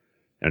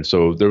 And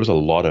so there was a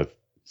lot of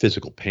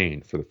physical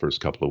pain for the first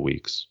couple of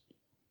weeks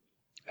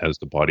as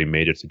the body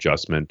made its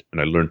adjustment. And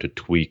I learned to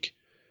tweak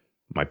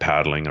my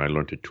paddling, and I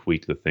learned to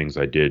tweak the things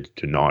I did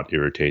to not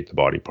irritate the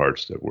body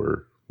parts that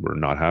were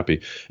not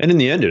happy. And in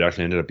the end, it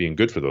actually ended up being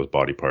good for those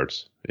body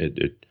parts.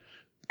 It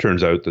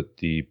turns out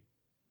that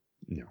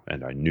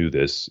and I knew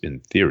this in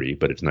theory,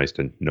 but it's nice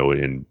to know it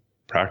in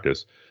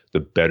practice. The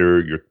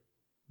better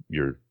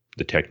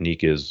the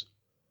technique is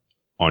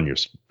on your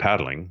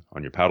paddling,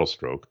 on your paddle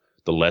stroke,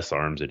 the less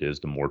arms it is,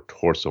 the more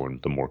torso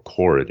and the more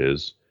core it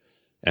is.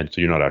 And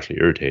so you're not actually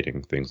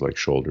irritating things like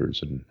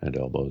shoulders and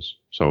elbows.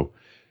 So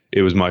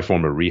it was my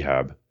form of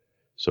rehab.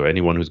 So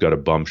anyone who's got a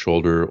bum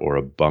shoulder or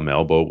a bum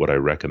elbow, what I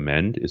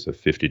recommend is a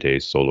 50-day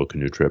solo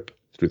canoe trip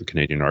through the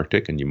Canadian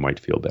Arctic, and you might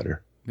feel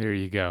better. There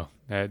you go.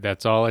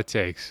 That's all it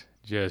takes.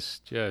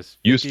 Just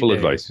useful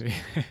advice.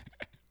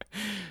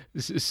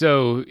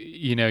 So,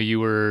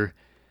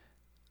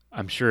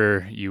 I'm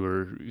sure you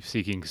were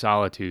seeking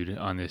solitude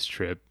on this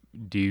trip.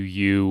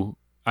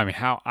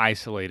 How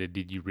isolated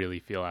did you really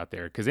feel out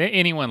there? Because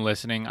anyone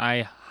listening,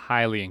 I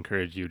highly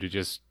encourage you to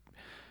just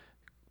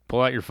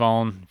pull out your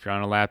phone, if you're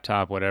on a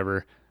laptop,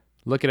 whatever,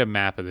 look at a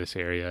map of this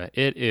area.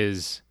 It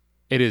is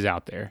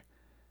out there.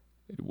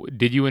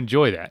 Did you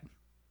enjoy that?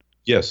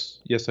 Yes,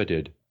 I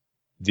did.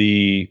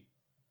 The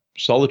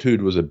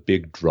solitude was a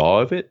big draw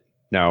of it.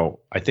 Now,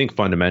 I think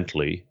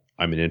fundamentally,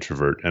 I'm an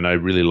introvert, and I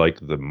really like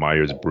the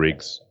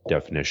Myers-Briggs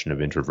definition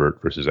of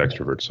introvert versus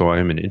extrovert. So I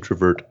am an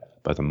introvert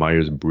by the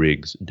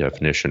Myers-Briggs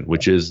definition,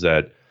 which is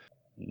that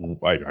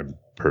I'm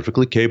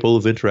perfectly capable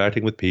of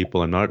interacting with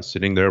people. I'm not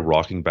sitting there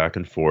rocking back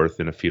and forth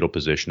in a fetal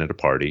position at a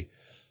party.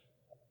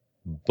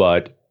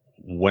 But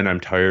when I'm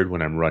tired,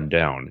 when I'm run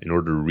down, in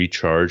order to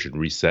recharge and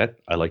reset,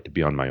 I like to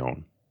be on my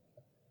own.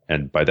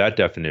 And by that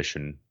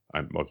definition,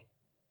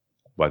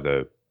 by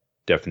the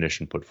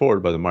definition put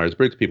forward by the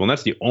Myers-Briggs people, and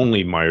that's the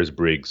only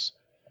Myers-Briggs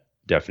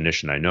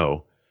definition I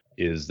know,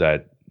 is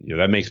that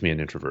that makes me an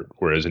introvert.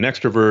 Whereas an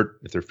extrovert,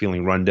 if they're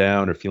feeling run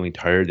down or feeling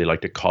tired, they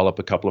like to call up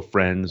a couple of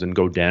friends and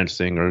go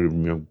dancing, or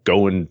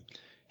go and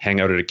hang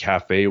out at a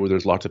cafe where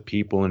there's lots of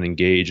people and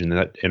engage, and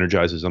that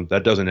energizes them.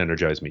 That doesn't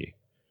energize me.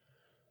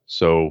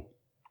 So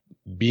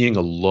being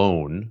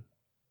alone,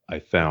 I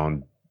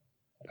found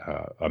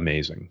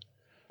amazing.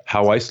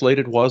 How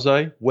isolated was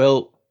I?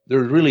 Well, there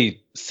were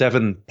really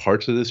 7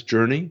 parts of this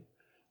journey.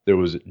 There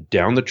was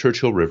down the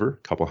Churchill River,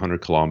 a couple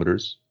 100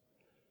 kilometers.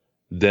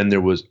 Then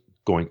there was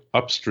going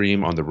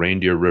upstream on the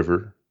Reindeer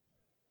River.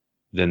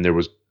 Then there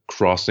was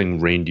crossing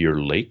Reindeer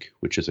Lake,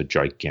 which is a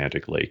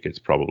gigantic lake. It's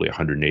probably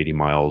 180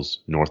 miles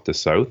north to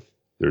south.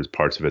 There's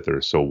parts of it that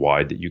are so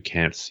wide that you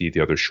can't see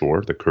the other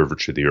shore. The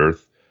curvature of the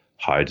earth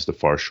hides the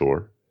far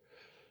shore.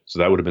 So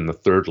that would have been the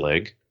 3rd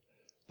leg.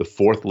 The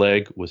 4th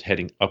leg was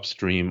heading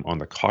upstream on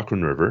the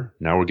Cochrane River.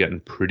 Now we're getting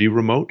pretty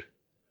remote.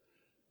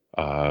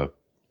 About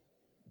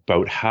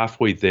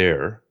halfway up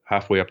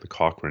the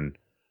Cochrane,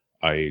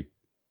 I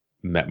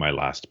met my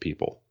last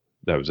people.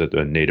 That was at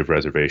a native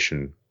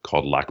reservation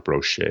called Lac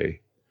Brochet.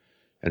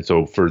 And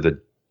so for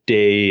the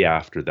day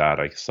after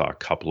that, I saw a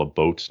couple of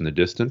boats in the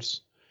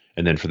distance.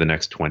 And then for the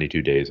next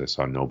 22 days, I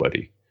saw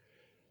nobody.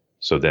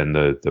 So then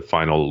the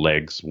final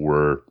legs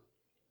were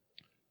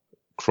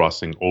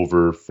crossing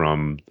over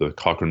from the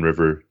Cochrane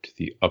River to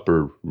the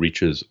upper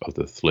reaches of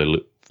the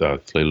Thle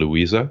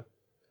Louisa,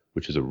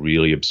 which is a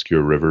really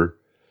obscure river,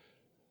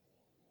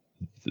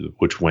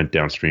 which went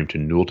downstream to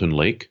Newelton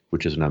Lake,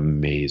 which is an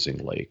amazing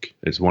lake.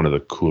 It's one of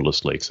the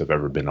coolest lakes I've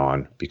ever been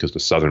on, because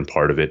the southern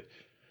part of it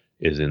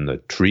is in the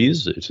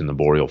trees. It's in the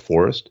boreal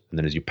forest. And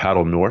then as you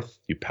paddle north,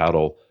 you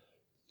paddle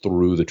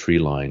through the tree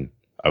line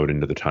out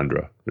into the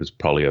tundra. There's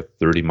probably a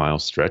 30-mile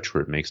stretch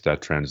where it makes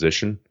that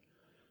transition,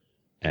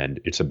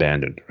 and it's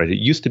abandoned, right? There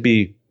used to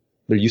be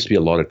a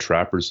lot of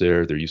trappers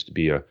there. There used to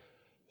be a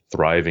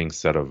thriving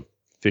set of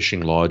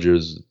fishing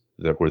lodges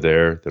that were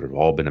there that have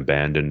all been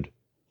abandoned.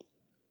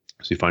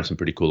 So you find some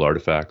pretty cool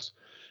artifacts.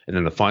 And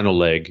then the final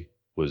leg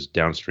was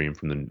downstream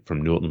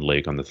from Newelton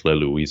Lake on the Thle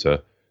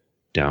Louisa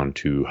down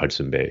to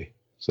Hudson Bay.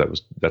 So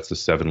that's the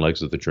 7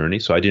 legs of the journey.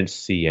 So I didn't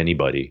see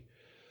anybody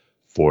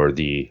for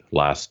the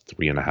last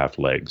 3.5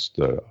 legs,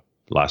 the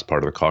last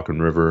part of the Cochrane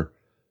River,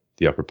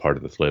 the upper part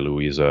of the Thle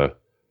Louisa,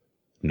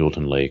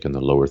 Newelton Lake, and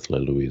the lower Thle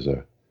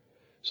Louisa.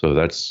 So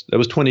that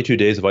was 22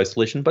 days of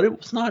isolation, but it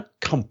was not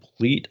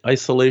complete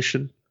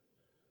isolation.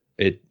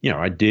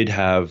 I did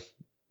have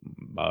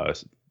a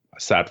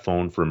sat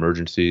phone for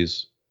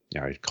emergencies.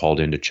 I called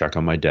in to check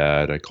on my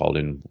dad. I called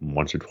in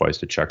once or twice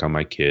to check on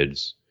my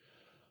kids.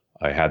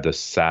 I had the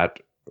sat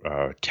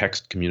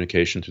text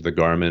communication through the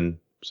Garmin.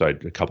 So I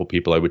had a couple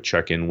people I would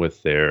check in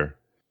with there.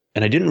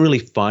 And I didn't really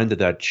find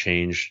that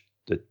changed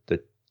the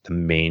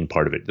main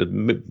part of it.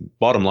 The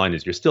bottom line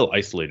is you're still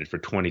isolated for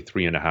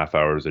 23.5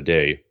 hours a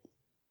day.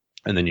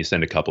 And then you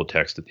send a couple of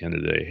texts at the end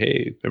of the day.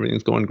 Hey,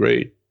 everything's going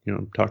great.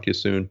 Talk to you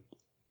soon.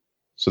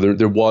 So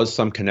there was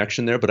some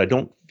connection there, but I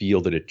don't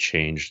feel that it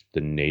changed the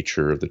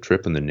nature of the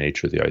trip and the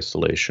nature of the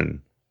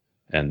isolation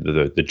and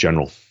the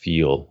general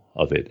feel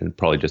of it, and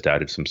probably just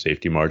added some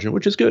safety margin,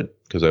 which is good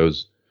because I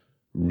was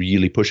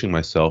really pushing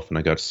myself and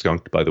I got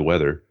skunked by the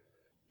weather.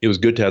 It was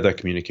good to have that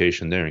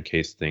communication there in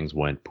case things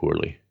went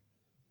poorly.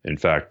 In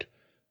fact,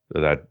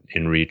 that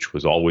InReach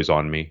was always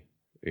on me.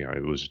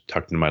 It was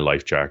tucked in my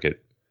life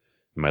jacket.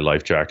 In my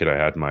life jacket, I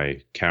had my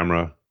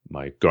camera,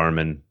 my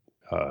Garmin,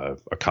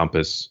 a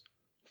compass,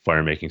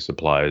 fire-making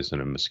supplies,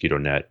 and a mosquito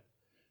net.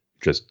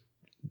 Just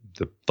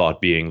the thought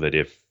being that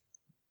if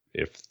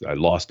I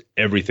lost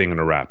everything in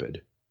a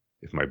rapid,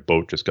 if my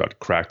boat just got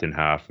cracked in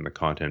half and the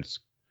contents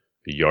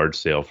a yard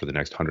sail for the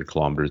next 100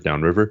 kilometers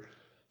downriver,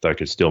 that I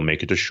could still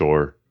make it to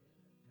shore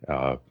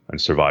and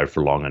survive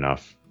for long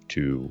enough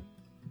to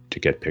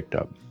get picked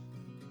up.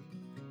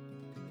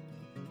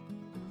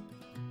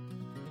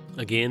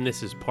 Again,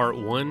 this is part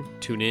 1.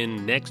 Tune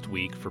in next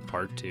week for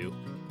part 2.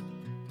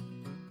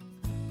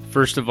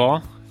 First of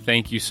all,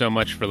 thank you so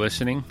much for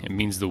listening. It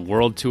means the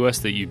world to us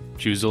that you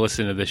choose to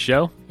listen to the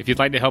show. If you'd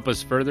like to help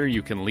us further,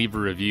 you can leave a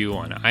review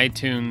on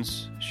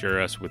iTunes,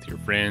 share us with your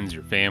friends,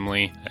 your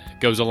family.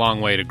 It goes a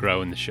long way to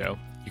growing the show.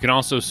 You can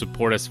also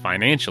support us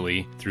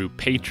financially through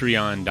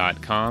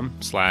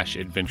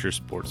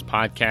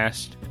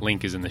patreon.com/adventuresportspodcast.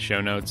 Link is in the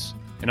show notes.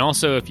 And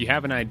also, if you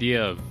have an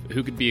idea of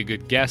who could be a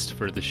good guest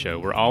for the show,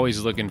 we're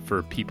always looking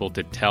for people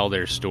to tell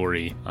their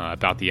story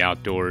about the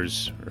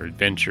outdoors or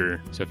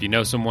adventure. So if you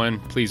know someone,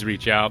 please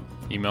reach out.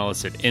 Email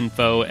us at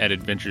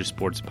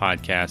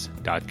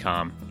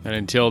info@adventuresportspodcast.com. And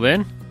until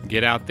then,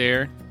 get out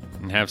there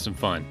and have some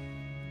fun.